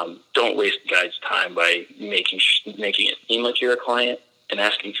 don't waste the guide's time by making it seem like you're a client and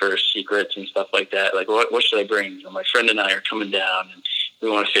asking for secrets and stuff like that. Like, what should I bring? You know, my friend and I are coming down, and we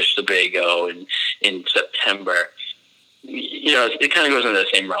want to fish Sebago in September. You know, it kind of goes into the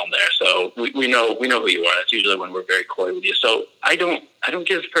same realm there. So we know who you are. That's usually when we're very coy with you. So I don't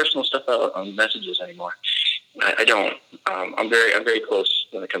give personal stuff out on messages anymore. I don't. I'm very close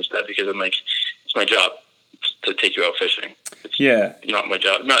when it comes to that, because I'm like, it's my job to take you out fishing. It's not my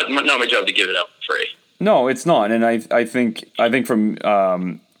job. Not my job to give it out for free. No, it's not. And I think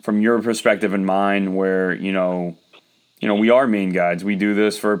from your perspective and mine, where you know we are Maine guides. We do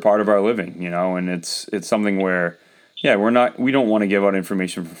this for part of our living. And it's something where we don't want to give out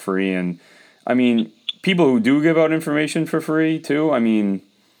information for free. And I mean, people who do give out information for free too. I mean,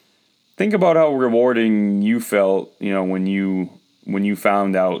 think about how rewarding you felt, when you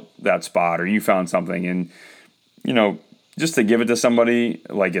found out that spot or you found something, and just to give it to somebody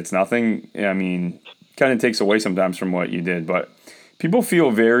like it's nothing. I mean, kind of takes away sometimes from what you did. But people feel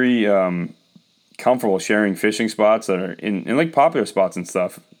very comfortable sharing fishing spots that are in like popular spots and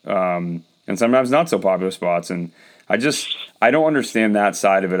stuff, and sometimes not so popular spots. And I don't understand that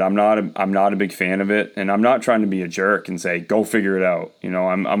side of it. I'm not a big fan of it, and I'm not trying to be a jerk and say go figure it out.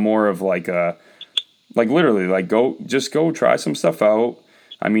 I'm more of like literally go try some stuff out.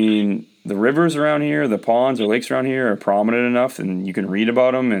 I mean, the rivers around here, the ponds or lakes around here are prominent enough, and you can read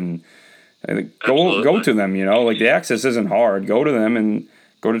about them and go to them. Like the access isn't hard. Go to them and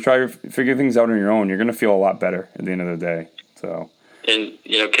go to try to figure things out on your own. You're gonna feel a lot better at the end of the day. So. And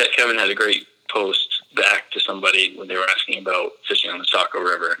Kevin had a great post back to somebody when they were asking about fishing on the Saco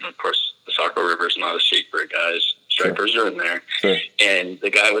River. And of course, the Saco River is not a secret, guys. Stripers are in there. Sure. And the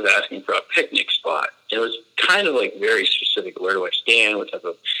guy was asking for a picnic spot. It was kind of like very specific. Where do I stand? What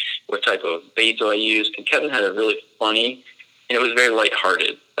type of bait do I use? And Kevin had a really funny, and it was very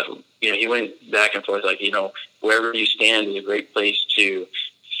lighthearted. He went back and forth like, wherever you stand is a great place to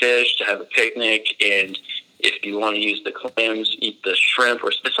fish, to have a picnic, and if you want to use the clams, eat the shrimp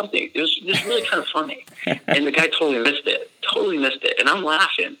or something. It was just really kind of funny. And the guy totally missed it. And I'm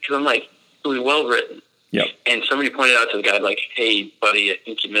laughing because I'm like, it was well written. Yep. And somebody pointed out to the guy like, hey, buddy, I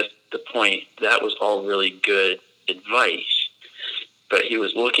think you missed the point. That was all really good advice. But he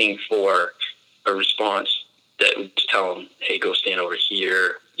was looking for a response that would tell him, hey, go stand over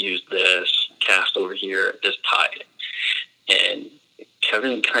here, use this, cast over here at this tide. And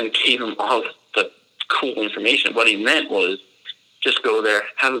Kevin kind of gave him all the cool information. What he meant was just go there,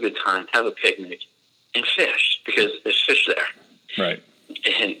 have a good time, have a picnic, and fish, because there's fish there. Right.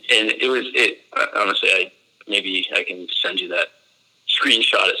 And it honestly, maybe I can send you that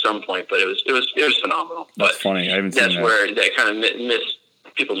screenshot at some point, but it was phenomenal. That's funny. I haven't seen that. That's where that kind of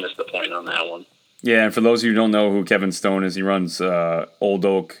people miss the point on that one. Yeah, and for those of you who don't know who Kevin Stone is, he runs Old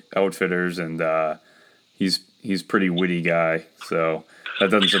Oak Outfitters, and he's pretty witty guy, so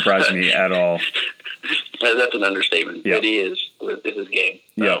that doesn't surprise me at all. That's an understatement. Yep. Witty is his game.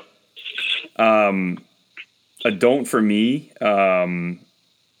 So. Yeah. A don't for me.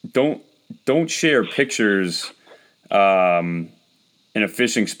 Don't share pictures in a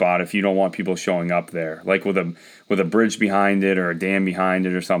fishing spot if you don't want people showing up there, like with a bridge behind it or a dam behind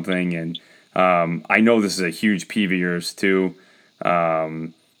it or something. And I know this is a huge peeve of yours too.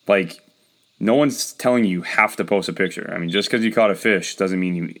 Like, no one's telling you have to post a picture. I mean, just because you caught a fish doesn't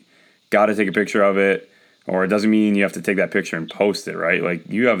mean you got to take a picture of it, or it doesn't mean you have to take that picture and post it, right? Like,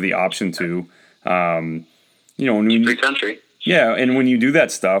 you have the option to, free country. Yeah, and when you do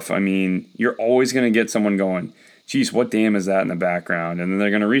that stuff, I mean, you're always going to get someone going, geez, what dam is that in the background? And then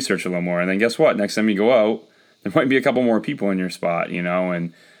they're going to research a little more. And then guess what? Next time you go out, there might be a couple more people in your spot,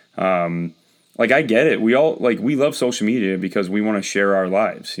 and I get it. We love social media because we want to share our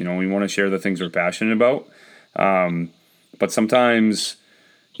lives. We want to share the things we're passionate about. But sometimes,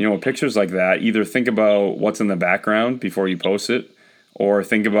 with pictures like that, either think about what's in the background before you post it, or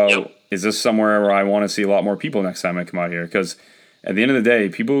think about, is this somewhere where I want to see a lot more people next time I come out here? Because at the end of the day,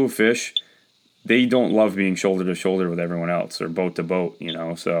 people who fish, they don't love being shoulder to shoulder with everyone else or boat to boat,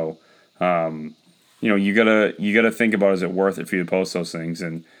 So, you gotta think about, is it worth it for you to post those things?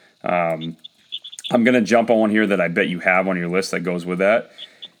 And I'm gonna jump on one here that I bet you have on your list that goes with that.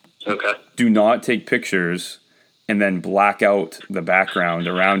 Okay. Do not take pictures and then black out the background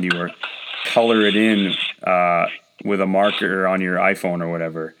around you, or color it in with a marker on your iPhone or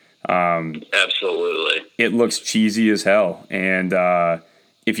whatever. Absolutely. It looks cheesy as hell, and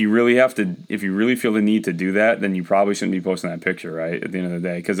if you really feel the need to do that, then you probably shouldn't be posting that picture, right? At the end of the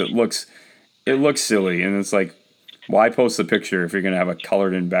day, because it looks silly, and it's like, why post the picture if you're going to have a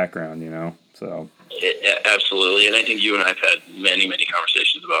colored in background, So absolutely, and I think you and I've had many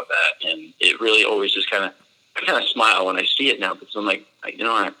conversations about that, and it really always just I kind of smile when I see it now, because I'm like,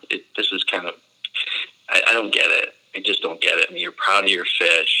 this is kind of, I don't get it. I just don't get it. I mean, you're proud of your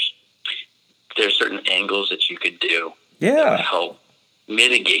fish. There's certain angles that you could do that would help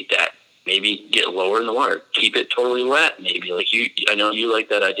mitigate that. Maybe get lower in the water, keep it totally wet. Maybe I know you like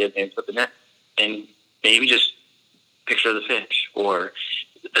that idea of maybe put the net, and maybe just picture the fish or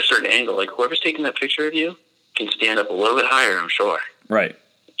a certain angle. Like whoever's taking that picture of you can stand up a little bit higher, I'm sure. Right.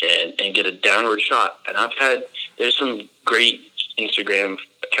 And get a downward shot. And there's some great Instagram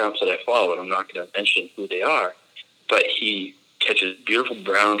accounts that I follow, and I'm not going to mention who they are, but he catches beautiful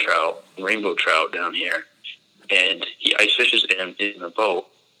brown trout, rainbow trout down here, and he ice fishes in a boat.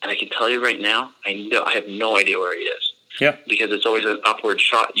 And I can tell you right now, I have no idea where he is. Yeah. Because it's always an upward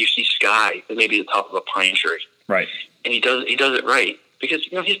shot. You see sky, maybe the top of a pine tree. Right. And he does it right because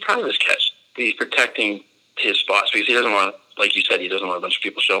he's proud of his catch. He's protecting his spots because he doesn't want, like you said, he doesn't want a bunch of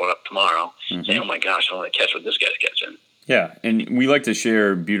people showing up tomorrow saying, "Oh my gosh, I want to catch what this guy's catching." Yeah, and we like to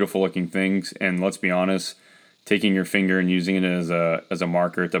share beautiful looking things, and let's be honest, taking your finger and using it as a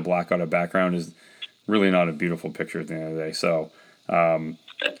marker to black out a background is really not a beautiful picture at the end of the day. So,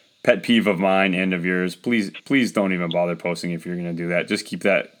 pet peeve of mine and of yours, please don't even bother posting if you're going to do that. Just keep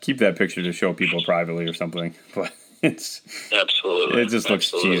that picture to show people privately or something. But it just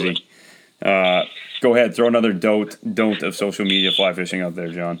looks cheesy. Go ahead, throw another don't of social media fly fishing out there,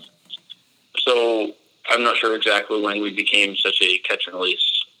 John. So I'm not sure exactly when we became such a catch and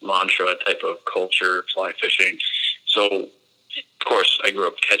release mantra type of culture, fly fishing. So, of course, I grew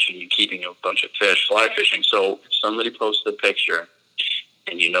up catching and keeping a bunch of fish, fly fishing. So if somebody posted a picture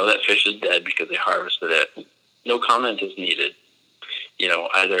and that fish is dead because they harvested it, no comment is needed.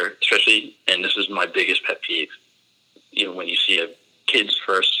 Either, especially, and this is my biggest pet peeve, when you see a kid's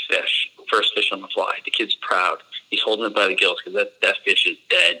first fish on the fly, the kid's proud. He's holding it by the gills because that fish is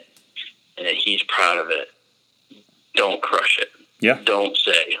dead and that he's proud of it. Don't crush it. Yeah. Don't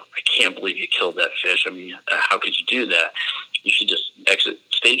say, "I can't believe you killed that fish." I mean, how could you do that? You should just exit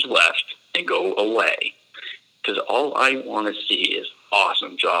stage left and go away. Because all I want to see is,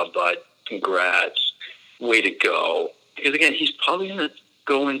 "Awesome job, bud. Congrats. Way to go." Because, again, he's probably going to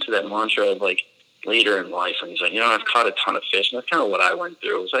go into that mantra of, later in life, and he's like, "I've caught a ton of fish." And that's kind of what I went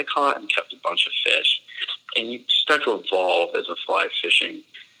through. Was I caught and kept a bunch of fish. And you start to evolve as a fly fishing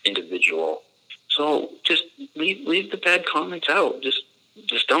individual. So just leave the bad comments out.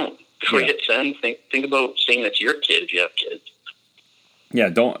 Just don't. Before you hit send, think about saying that to your kid if you have kids. Yeah,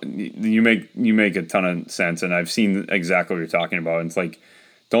 you make a ton of sense, and I've seen exactly what you're talking about. And it's like,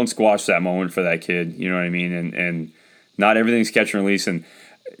 don't squash that moment for that kid. You know what I mean? And not everything's catch and release. And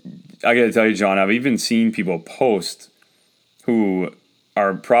I got to tell you, John, I've even seen people post who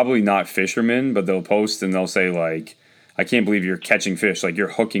are probably not fishermen, but they'll post and they'll say "I can't believe you're catching fish. You're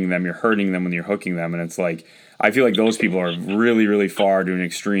hooking them, you're hurting them when you're hooking them." And it's like, I feel like those people are really, really far to an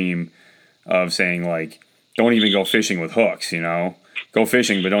extreme of saying don't even go fishing with hooks. Go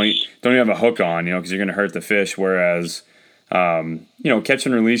fishing, but don't even have a hook on. Because you're going to hurt the fish. Whereas, catch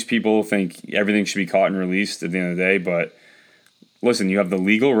and release people think everything should be caught and released at the end of the day. But listen, you have the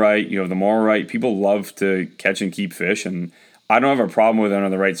legal right, you have the moral right. People love to catch and keep fish, and I don't have a problem with it under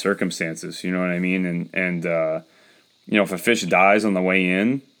the right circumstances. You know what I mean? And if a fish dies on the way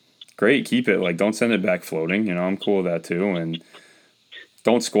in, great, keep it. Don't send it back floating. I'm cool with that too. And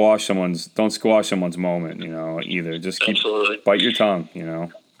don't squash someone's moment. Either. Just bite your tongue. And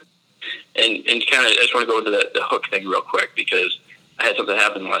kind of, I just want to go into the hook thing real quick because I had something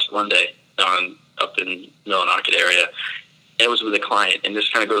happen last Monday up in Millinocket area. And it was with a client, and this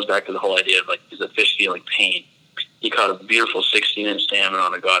kind of goes back to the whole idea of is a fish feeling pain? He caught a beautiful 16-inch salmon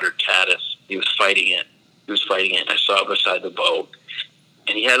on a Goddard caddis. He was fighting it. I saw it beside the boat,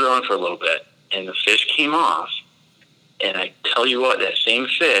 and he had it on for a little bit, and the fish came off. And I tell you what, that same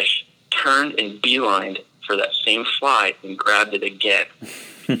fish turned and beelined for that same fly and grabbed it again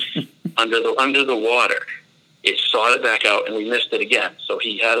under the water. It sought it back out, and we missed it again. So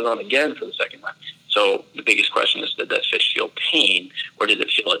he had it on again for the second time. So the biggest question is, did that fish feel pain, or did it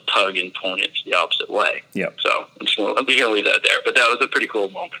feel a tug and pulling it the opposite way? Yep. So I'm just going to leave that there. But that was a pretty cool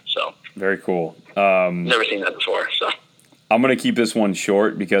moment. So very cool. Never seen that before. So I'm going to keep this one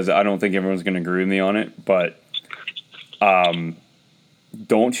short because I don't think everyone's going to agree with me on it. But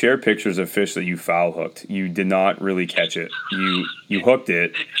don't share pictures of fish that you foul hooked. You did not really catch it. You hooked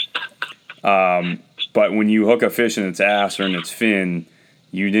it. But when you hook a fish in its ass or in its fin,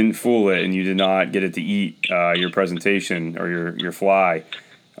 you didn't fool it and you did not get it to eat your presentation or your fly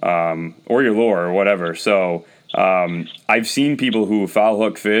or your lure or whatever. So I've seen people who foul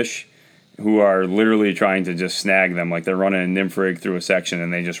hook fish who are literally trying to just snag them, like they're running a nymph rig through a section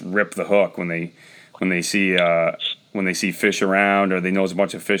and they just rip the hook when they see fish around or they know there's a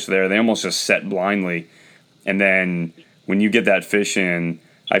bunch of fish there. They almost just set blindly, and then when you get that fish in,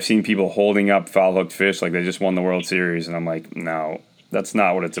 I've seen people holding up foul hooked fish like they just won the World Series, and I'm like, no, that's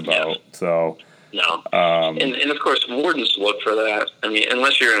not what it's about. Yeah. So no, and of course wardens look for that. I mean,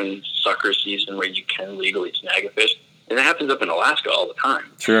 unless you're in sucker season where you can legally snag a fish, and it happens up in Alaska all the time.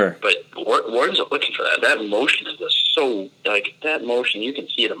 Sure. But wardens are looking for that. That motion is just so, like, that motion, you can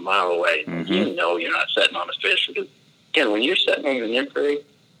see it a mile away. Mm-hmm. You know you're not setting on a fish. Because, again, when you're setting on the nymph rig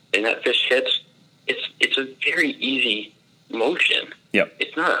and that fish hits, it's a very easy motion. Yep.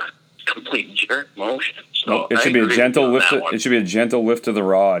 It's not a complete jerk motion. So nope. It should be a gentle lift. It should be a gentle lift to the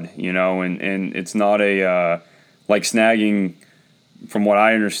rod, and it's not a like snagging. From what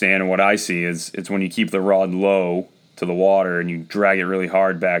I understand and what I see is it's when you keep the rod low to the water and you drag it really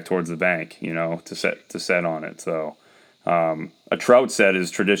hard back towards the bank, to set on it. So a trout set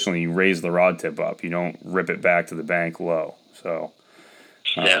is traditionally you raise the rod tip up. You don't rip it back to the bank low. So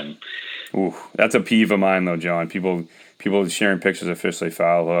that's a peeve of mine though, John. People sharing pictures of fish they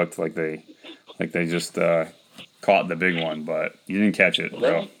foul hooked like they just caught the big one, but you didn't catch it,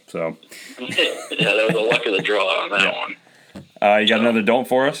 bro. So yeah, that was the luck of the draw on that one. You got another don't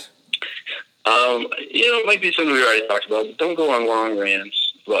for us? It might be something we already talked about, but don't go on long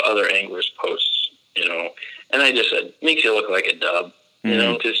rants about other anglers' posts, And I just said, makes you look like a dub,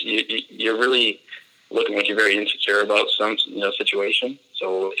 because you're really looking like you're very insecure about some, situation.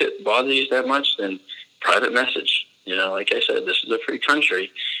 So if it bothers you that much, then private message. Like I said, this is a free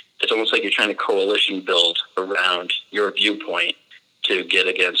country. It's almost like you're trying to coalition build around your viewpoint to get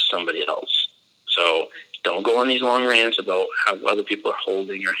against somebody else. So don't go on these long rants about how other people are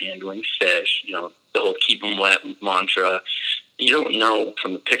holding or handling fish, the whole keep them wet mantra. You don't know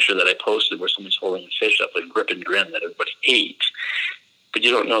from the picture that I posted where somebody's holding a fish up like grip and grin that everybody hates, but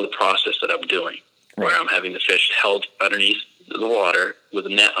you don't know the process that I'm doing, where I'm having the fish held underneath the water with a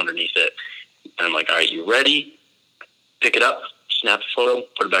net underneath it. And I'm like, all right, you ready? Pick it up, snap a photo,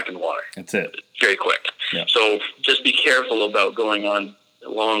 put it back in the water. That's it. Very quick. Yeah. So just be careful about going on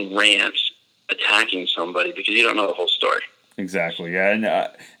long rants attacking somebody because you don't know the whole story. Exactly. Yeah,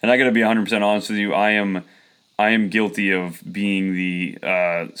 and I got to be 100% honest with you. I am guilty of being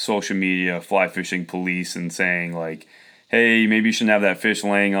the social media fly fishing police and saying like, hey, maybe you shouldn't have that fish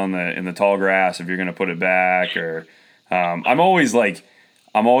laying in the tall grass if you're going to put it back. Or I'm always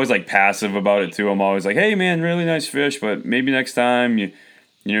passive about it too. I'm always like, hey man, really nice fish, but maybe next time you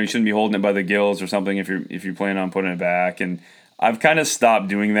shouldn't be holding it by the gills or something if you plan on putting it back. And I've kind of stopped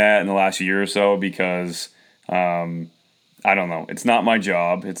doing that in the last year or so because I don't know. It's not my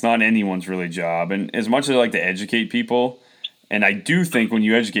job. It's not anyone's really job. And as much as I like to educate people, and I do think when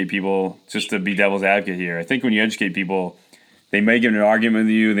you educate people, just to be devil's advocate here, I think when you educate people, they may get in an argument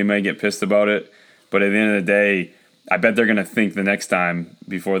with you, they may get pissed about it, but at the end of the day, I bet they're going to think the next time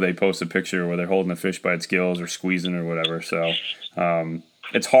before they post a picture where they're holding a fish by its gills or squeezing or whatever. So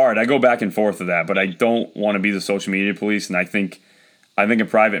it's hard. I go back and forth with that, but I don't want to be the social media police, and I think a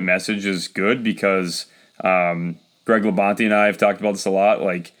private message is good because Greg Labonte and I have talked about this a lot.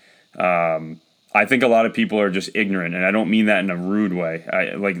 Like, I think a lot of people are just ignorant, and I don't mean that in a rude way.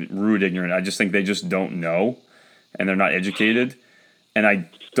 Rude ignorant. I just think they just don't know, and they're not educated. And I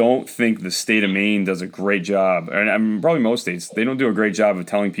don't think the state of Maine does a great job, and probably most states, they don't do a great job of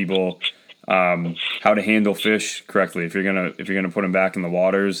telling people how to handle fish correctly if you're gonna put them back in the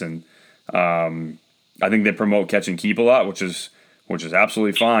waters. And I think they promote catch and keep a lot, which is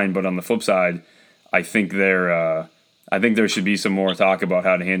absolutely fine. But on the flip side, I think there should be some more talk about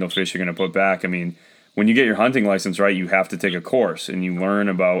how to handle fish you're going to put back. I mean, when you get your hunting license, right, you have to take a course and you learn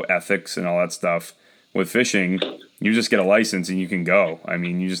about ethics and all that stuff. With fishing, you just get a license and you can go. I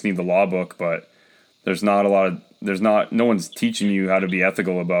mean, you just need the law book, but no one's teaching you how to be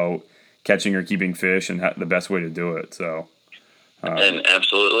ethical about catching or keeping fish and the best way to do it. So, and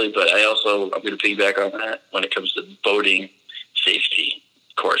absolutely, but I'm going to piggyback on that when it comes to boating safety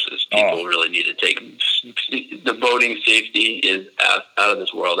courses. People really need to take the boating safety is out of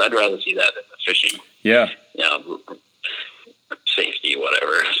this world. I'd rather see that than the fishing. Yeah. Safety,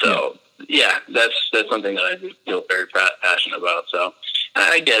 whatever. So yeah, that's something that I feel very passionate about. So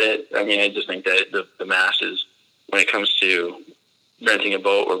I get it. I mean, I just think that the masses, when it comes to renting a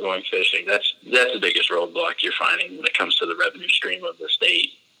boat or going fishing, that's the biggest roadblock you're finding when it comes to the revenue stream of the state.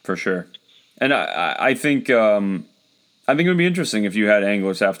 For sure. And I think I think it would be interesting if you had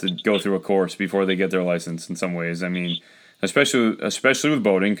anglers have to go through a course before they get their license in some ways. I mean, especially with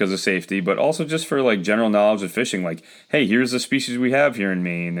boating because of safety, but also just for like general knowledge of fishing. Like, hey, here's the species we have here in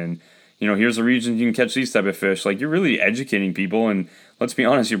Maine, and here's the region you can catch these type of fish. Like, you're really educating people, and let's be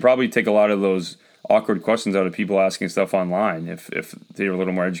honest, you probably take a lot of those awkward questions out of people asking stuff online if they were a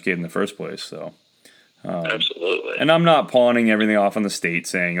little more educated in the first place. So. Absolutely. And I'm not pawning everything off on the state,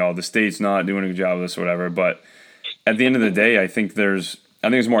 saying, "Oh, the state's not doing a good job of this," or whatever. But at the end of the day, I think there's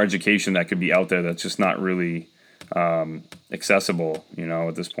more education that could be out there that's just not really accessible,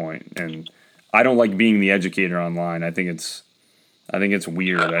 at this point. And I don't like being the educator online. I think it's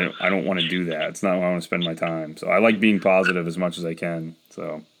weird. I don't want to do that. It's not how I want to spend my time. So I like being positive as much as I can.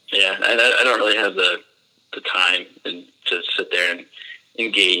 So yeah, I don't really have the time to sit there and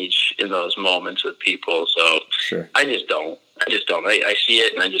engage in those moments with people. So sure. I just don't. I see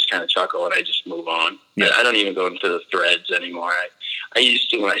it and I just kind of chuckle and I just move on. Yeah. I don't even go into the threads anymore. I used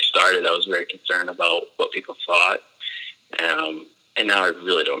to when I started. I was very concerned about what people thought, and now I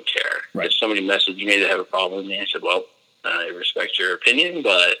really don't care. Right. If somebody messaged me they have a problem with me, I said, "Well, I respect your opinion,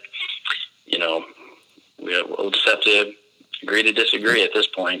 but we'll just have to agree to disagree at this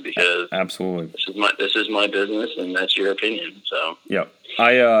point because absolutely this is my business and that's your opinion." So yeah,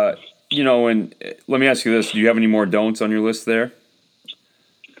 and let me ask you this: do you have any more don'ts on your list there?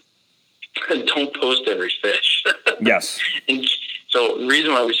 Don't post every fish. Yes. And so the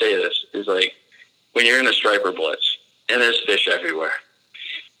reason why we say this is like when you're in a striper blitz and there's fish everywhere,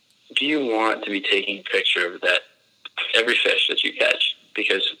 do you want to be taking a picture of that every fish that you catch?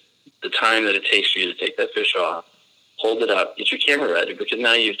 Because the time that it takes for you to take that fish off, hold it up, get your camera ready, because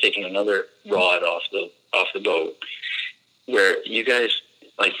now you've taken another rod off the boat. Where you guys,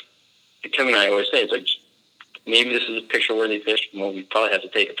 like Kevin and I always say, it's like maybe this is a picture-worthy fish. Well, we probably have to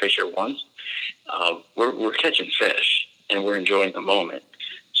take a picture once. We're catching fish and we're enjoying the moment.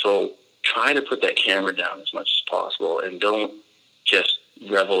 So try to put that camera down as much as possible and don't just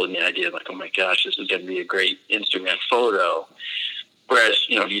revel in the idea of like, oh my gosh, this is going to be a great Instagram photo. Whereas,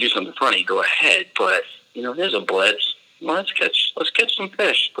 if you do something funny, go ahead. But, there's a blitz. Well, let's catch some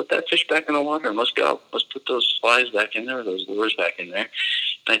fish. Put that fish back in the water and let's go. Let's put those flies back in there, those lures back in there.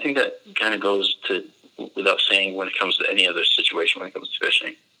 And I think that kind of goes to, without saying, when it comes to any other situation when it comes to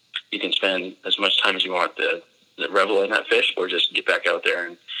fishing. You can spend as much time as you want to revel in that fish or just get back out there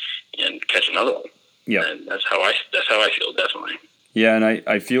and catch another one. Yeah. And that's how I feel, definitely. Yeah, and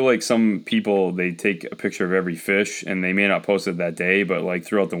I feel like some people, they take a picture of every fish, and they may not post it that day, but like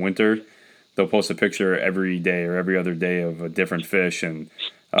throughout the winter, they'll post a picture every day or every other day of a different fish. And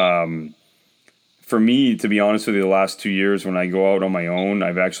for me, to be honest with you, the last 2 years when I go out on my own,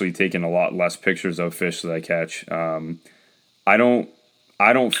 I've actually taken a lot less pictures of fish that I catch.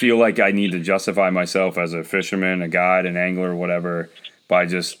 I don't feel like I need to justify myself as a fisherman, a guide, an angler, whatever, by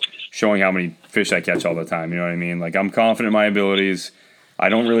just showing how many fish I catch all the time. You know what I mean? Like, I'm confident in my abilities. I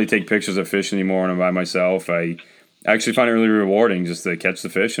don't really take pictures of fish anymore when I'm by myself. I actually find it really rewarding just to catch the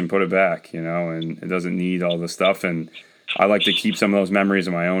fish and put it back, and it doesn't need all the stuff. And I like to keep some of those memories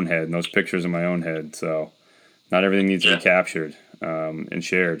in my own head and those pictures in my own head. So not everything needs to be captured and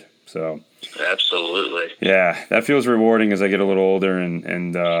shared. So absolutely. Yeah, that feels rewarding as I get a little older and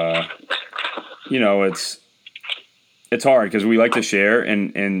it's hard because we like to share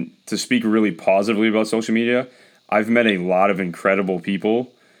and to speak really positively about social media. I've met a lot of incredible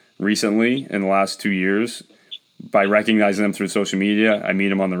people recently in the last 2 years by recognizing them through social media. I meet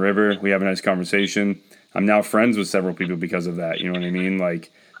them on the river. We have a nice conversation. I'm now friends with several people because of that. You know what I mean?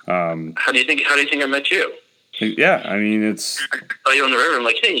 Like, how do you think I met you? Yeah, I mean, I saw you on the river. I'm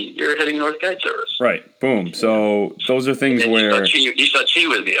like, hey, you're heading North Guide Service. Right. Boom. So those are things where you saw Chi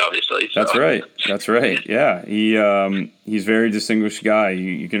with me, obviously. So. That's right. Yeah. He's a very distinguished guy.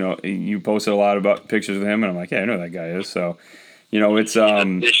 You posted a lot about pictures of him, and I'm like, yeah, I know who that guy is. So, it's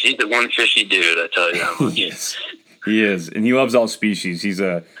he's the one fishy dude. I tell you how much. He is, and he loves all species. He's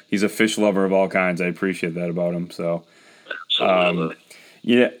a fish lover of all kinds. I appreciate that about him. So, absolutely.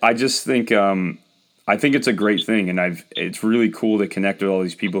 I just think. I think it's a great thing, and it's really cool to connect with all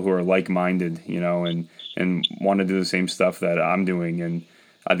these people who are like-minded, and want to do the same stuff that I'm doing, and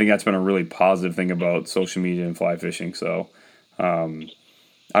I think that's been a really positive thing about social media and fly fishing. So I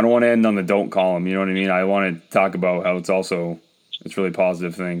don't want to end on the don't call them, you know what I mean? I want to talk about how it's a really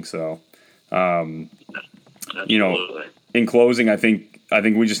positive thing. So, in closing, I think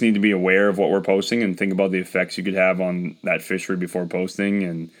we just need to be aware of what we're posting and think about the effects you could have on that fishery before posting,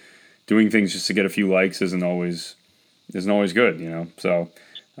 and doing things just to get a few likes isn't always good, So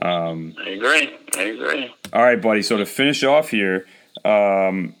I agree. All right, buddy. So to finish off here,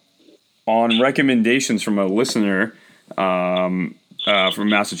 on recommendations from a listener, from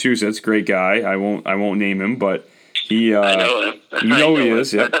Massachusetts. Great guy. I won't name him, but he. I know him. You know who he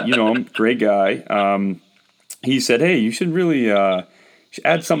is. Yep, you know him. Great guy. He said, "Hey, you should really should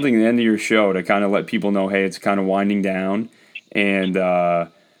add something at the end of your show to kind of let people know, hey, it's kind of winding down, and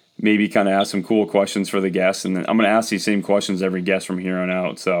maybe kind of ask some cool questions for the guests. And then I'm going to ask these same questions every guest from here on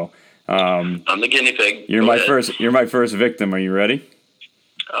out. So I'm the guinea pig. You're my first victim. Are you ready?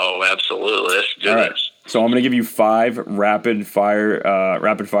 Oh, absolutely. Let's do this. So I'm going to give you 5 rapid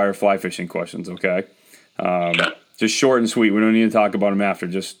fire fly fishing questions. Okay. Okay. Just short and sweet. We don't need to talk about them after.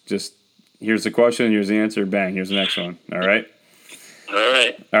 Just here's the question. Here's the answer. Bang. Here's the next one. All right.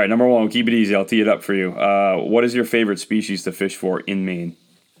 All right. Number 1. We'll keep it easy. I'll tee it up for you. What is your favorite species to fish for in Maine?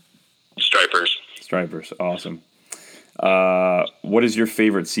 Stripers. Awesome. What is your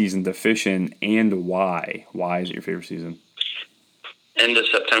favorite season to fish in, and why? Why is it your favorite season? End of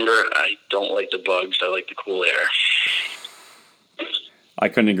September. I don't like the bugs. I like the cool air. I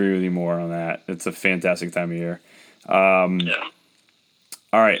couldn't agree with you more on that. It's a fantastic time of year. Yeah.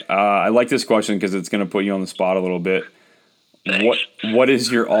 All right. I like this question because it's going to put you on the spot a little bit. Thanks. What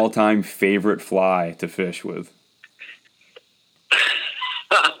is your all-time favorite fly to fish with?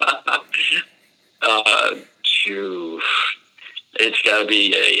 It's got to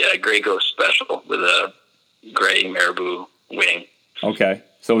be a Gray Ghost Special with a gray marabou wing. Okay.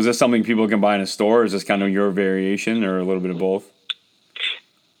 So is this something people can buy in a store, or is this kind of your variation, or a little bit of both?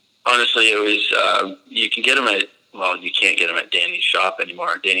 Honestly, it was, you can get them you can't get them at Danny's shop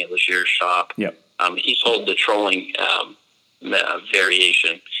anymore, Danny Lashier's shop. Yep. He sold the trolling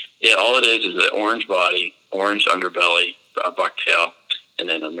variation. Yeah, all it is an orange body, orange underbelly, bucktail, and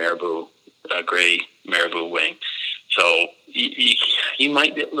then a gray marabou wing. So you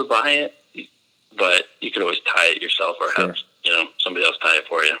might be able to buy it, but you could always tie it yourself or have somebody else tie it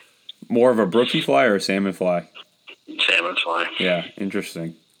for you. More of a brookie fly or a salmon fly? Salmon fly. Yeah,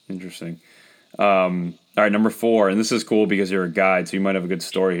 interesting. All right, number 4, and this is cool because you're a guide, so you might have a good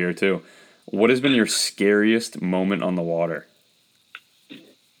story here too. What has been your scariest moment on the water?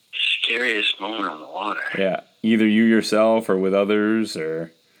 Scariest moment on the water? Yeah, either you yourself or with others,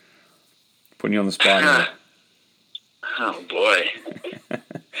 or putting you on the spot here. Oh, boy.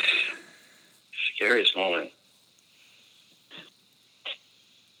 Scariest moment.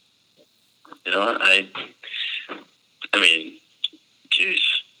 You know what? I mean, geez.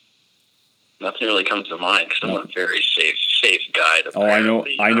 Nothing really comes to mind because I'm a very safe guide.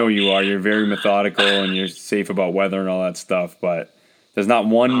 Apparently. I know you are. You're very methodical and you're safe about weather and all that stuff, but there's not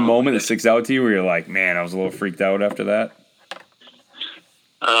one moment that sticks out to you where you're like, man, I was a little freaked out after that?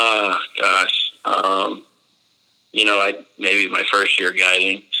 Gosh. Maybe my first year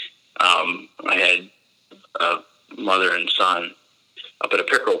guiding, I had a mother and son up at a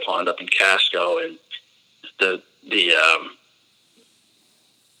pickerel pond up in Casco, and it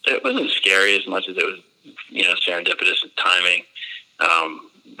wasn't scary as much as it was, serendipitous timing.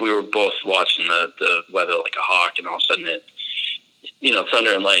 We were both watching the weather like a hawk, and all of a sudden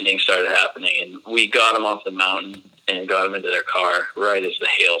thunder and lightning started happening, and we got them off the mountain and got them into their car right as the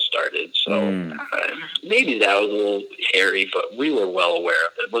hail started. So maybe that was a little hairy, but we were well aware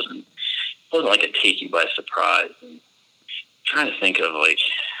of it. It wasn't like a take you by surprise. I'm trying to think of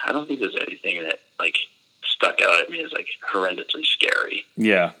I don't think there's anything that stuck out at me as horrendously scary.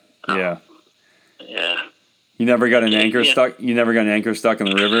 Yeah. Yeah. You never got an anchor stuck? You never got an anchor stuck in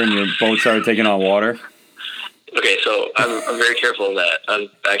the river and your boat started taking on water? Okay, so I'm very careful of that. I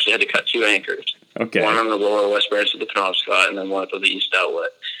actually had to cut 2 anchors. Okay. One on the lower west branch of the Penobscot and then one up at the east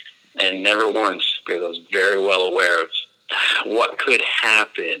outlet. And never once, because I was very well aware of what could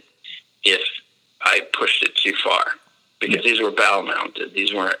happen if I pushed it too far. Because these were bow mounted.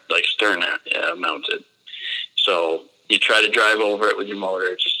 These weren't stern mounted. So you try to drive over it with your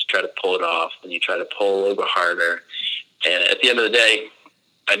motor just to try to pull it off, and you try to pull a little bit harder. And at the end of the day,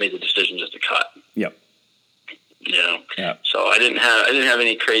 I made the decision just to cut. Yep. Yeah. So I didn't have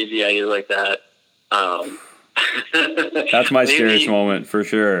any crazy ideas like that. That's my scariest moment for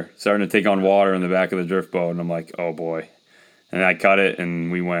sure. Starting to take on water in the back of the drift boat, and I'm like, oh boy. And I cut it, and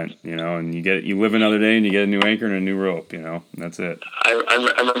we went, and you live another day, and you get a new anchor and a new rope, and that's it.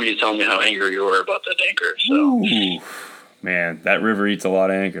 I remember you telling me how angry you were about that anchor. So. Ooh, man, that river eats a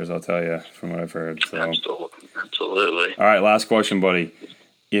lot of anchors, I'll tell you, from what I've heard. So. Absolutely. All right, last question, buddy.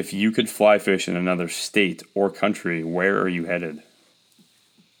 If you could fly fish in another state or country, where are you headed?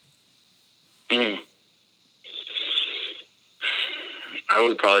 I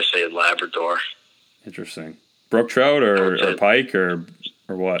would probably say Labrador. Interesting. Brook trout or pike or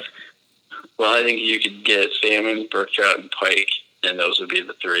what? Well, I think you could get salmon, brook trout, and pike, and those would be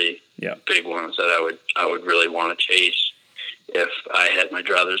the 3. big ones that I would really want to chase if I had my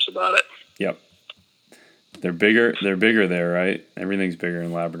druthers about it. Yep. They're bigger there, right? Everything's bigger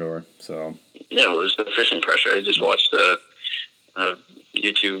in Labrador, so. Yeah, well, there's the fishing pressure. I just watched a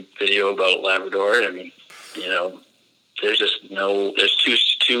YouTube video about Labrador, and, there's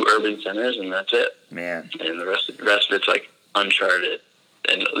two urban centers, and that's it. Man. And the rest of it's like uncharted.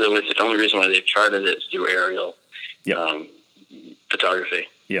 And the only reason why they've charted it is through aerial photography.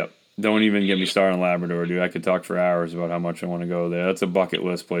 Yep. Don't even get me started on Labrador, dude. I could talk for hours about how much I want to go there. That's a bucket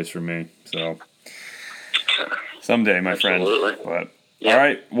list place for me. So someday, my Absolutely. friend. But all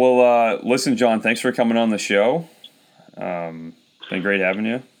right. Well, listen, John, thanks for coming on the show. Been great having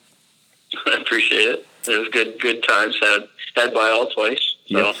you. I appreciate it. It was good times had by all twice.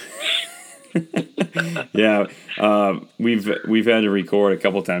 So. Yeah. We've had to record a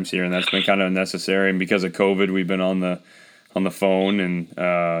couple times here, and that's been kind of unnecessary. And because of COVID, we've been on the phone and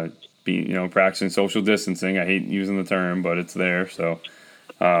practicing social distancing. I hate using the term, but it's there. So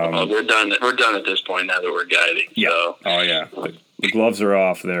we're done. We're done at this point now that we're guiding. Yeah. So. Oh yeah. The gloves are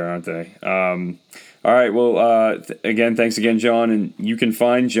off there, aren't they? All right. Well, again, thanks again, John. And you can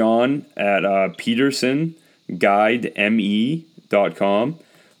find John at PetersonGuideME.com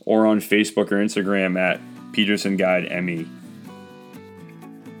or on Facebook or Instagram at PetersonGuideME.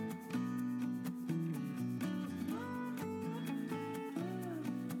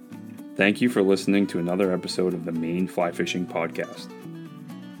 Thank you for listening to another episode of the Maine Fly Fishing Podcast.